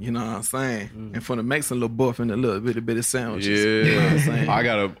buff. You know what I'm saying? And for the make some little buff and a little bit of sandwiches. Yeah. You know what I'm saying? I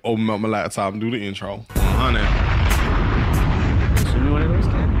got to open up my laptop and do the intro. 100. Should we one of those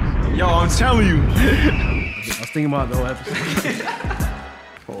candies? Yo, I'm telling you. I was thinking about the whole episode.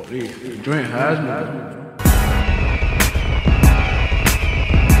 Drink Heisman.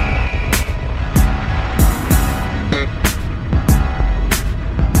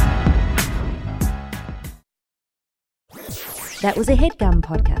 That was a HeadGum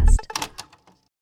podcast.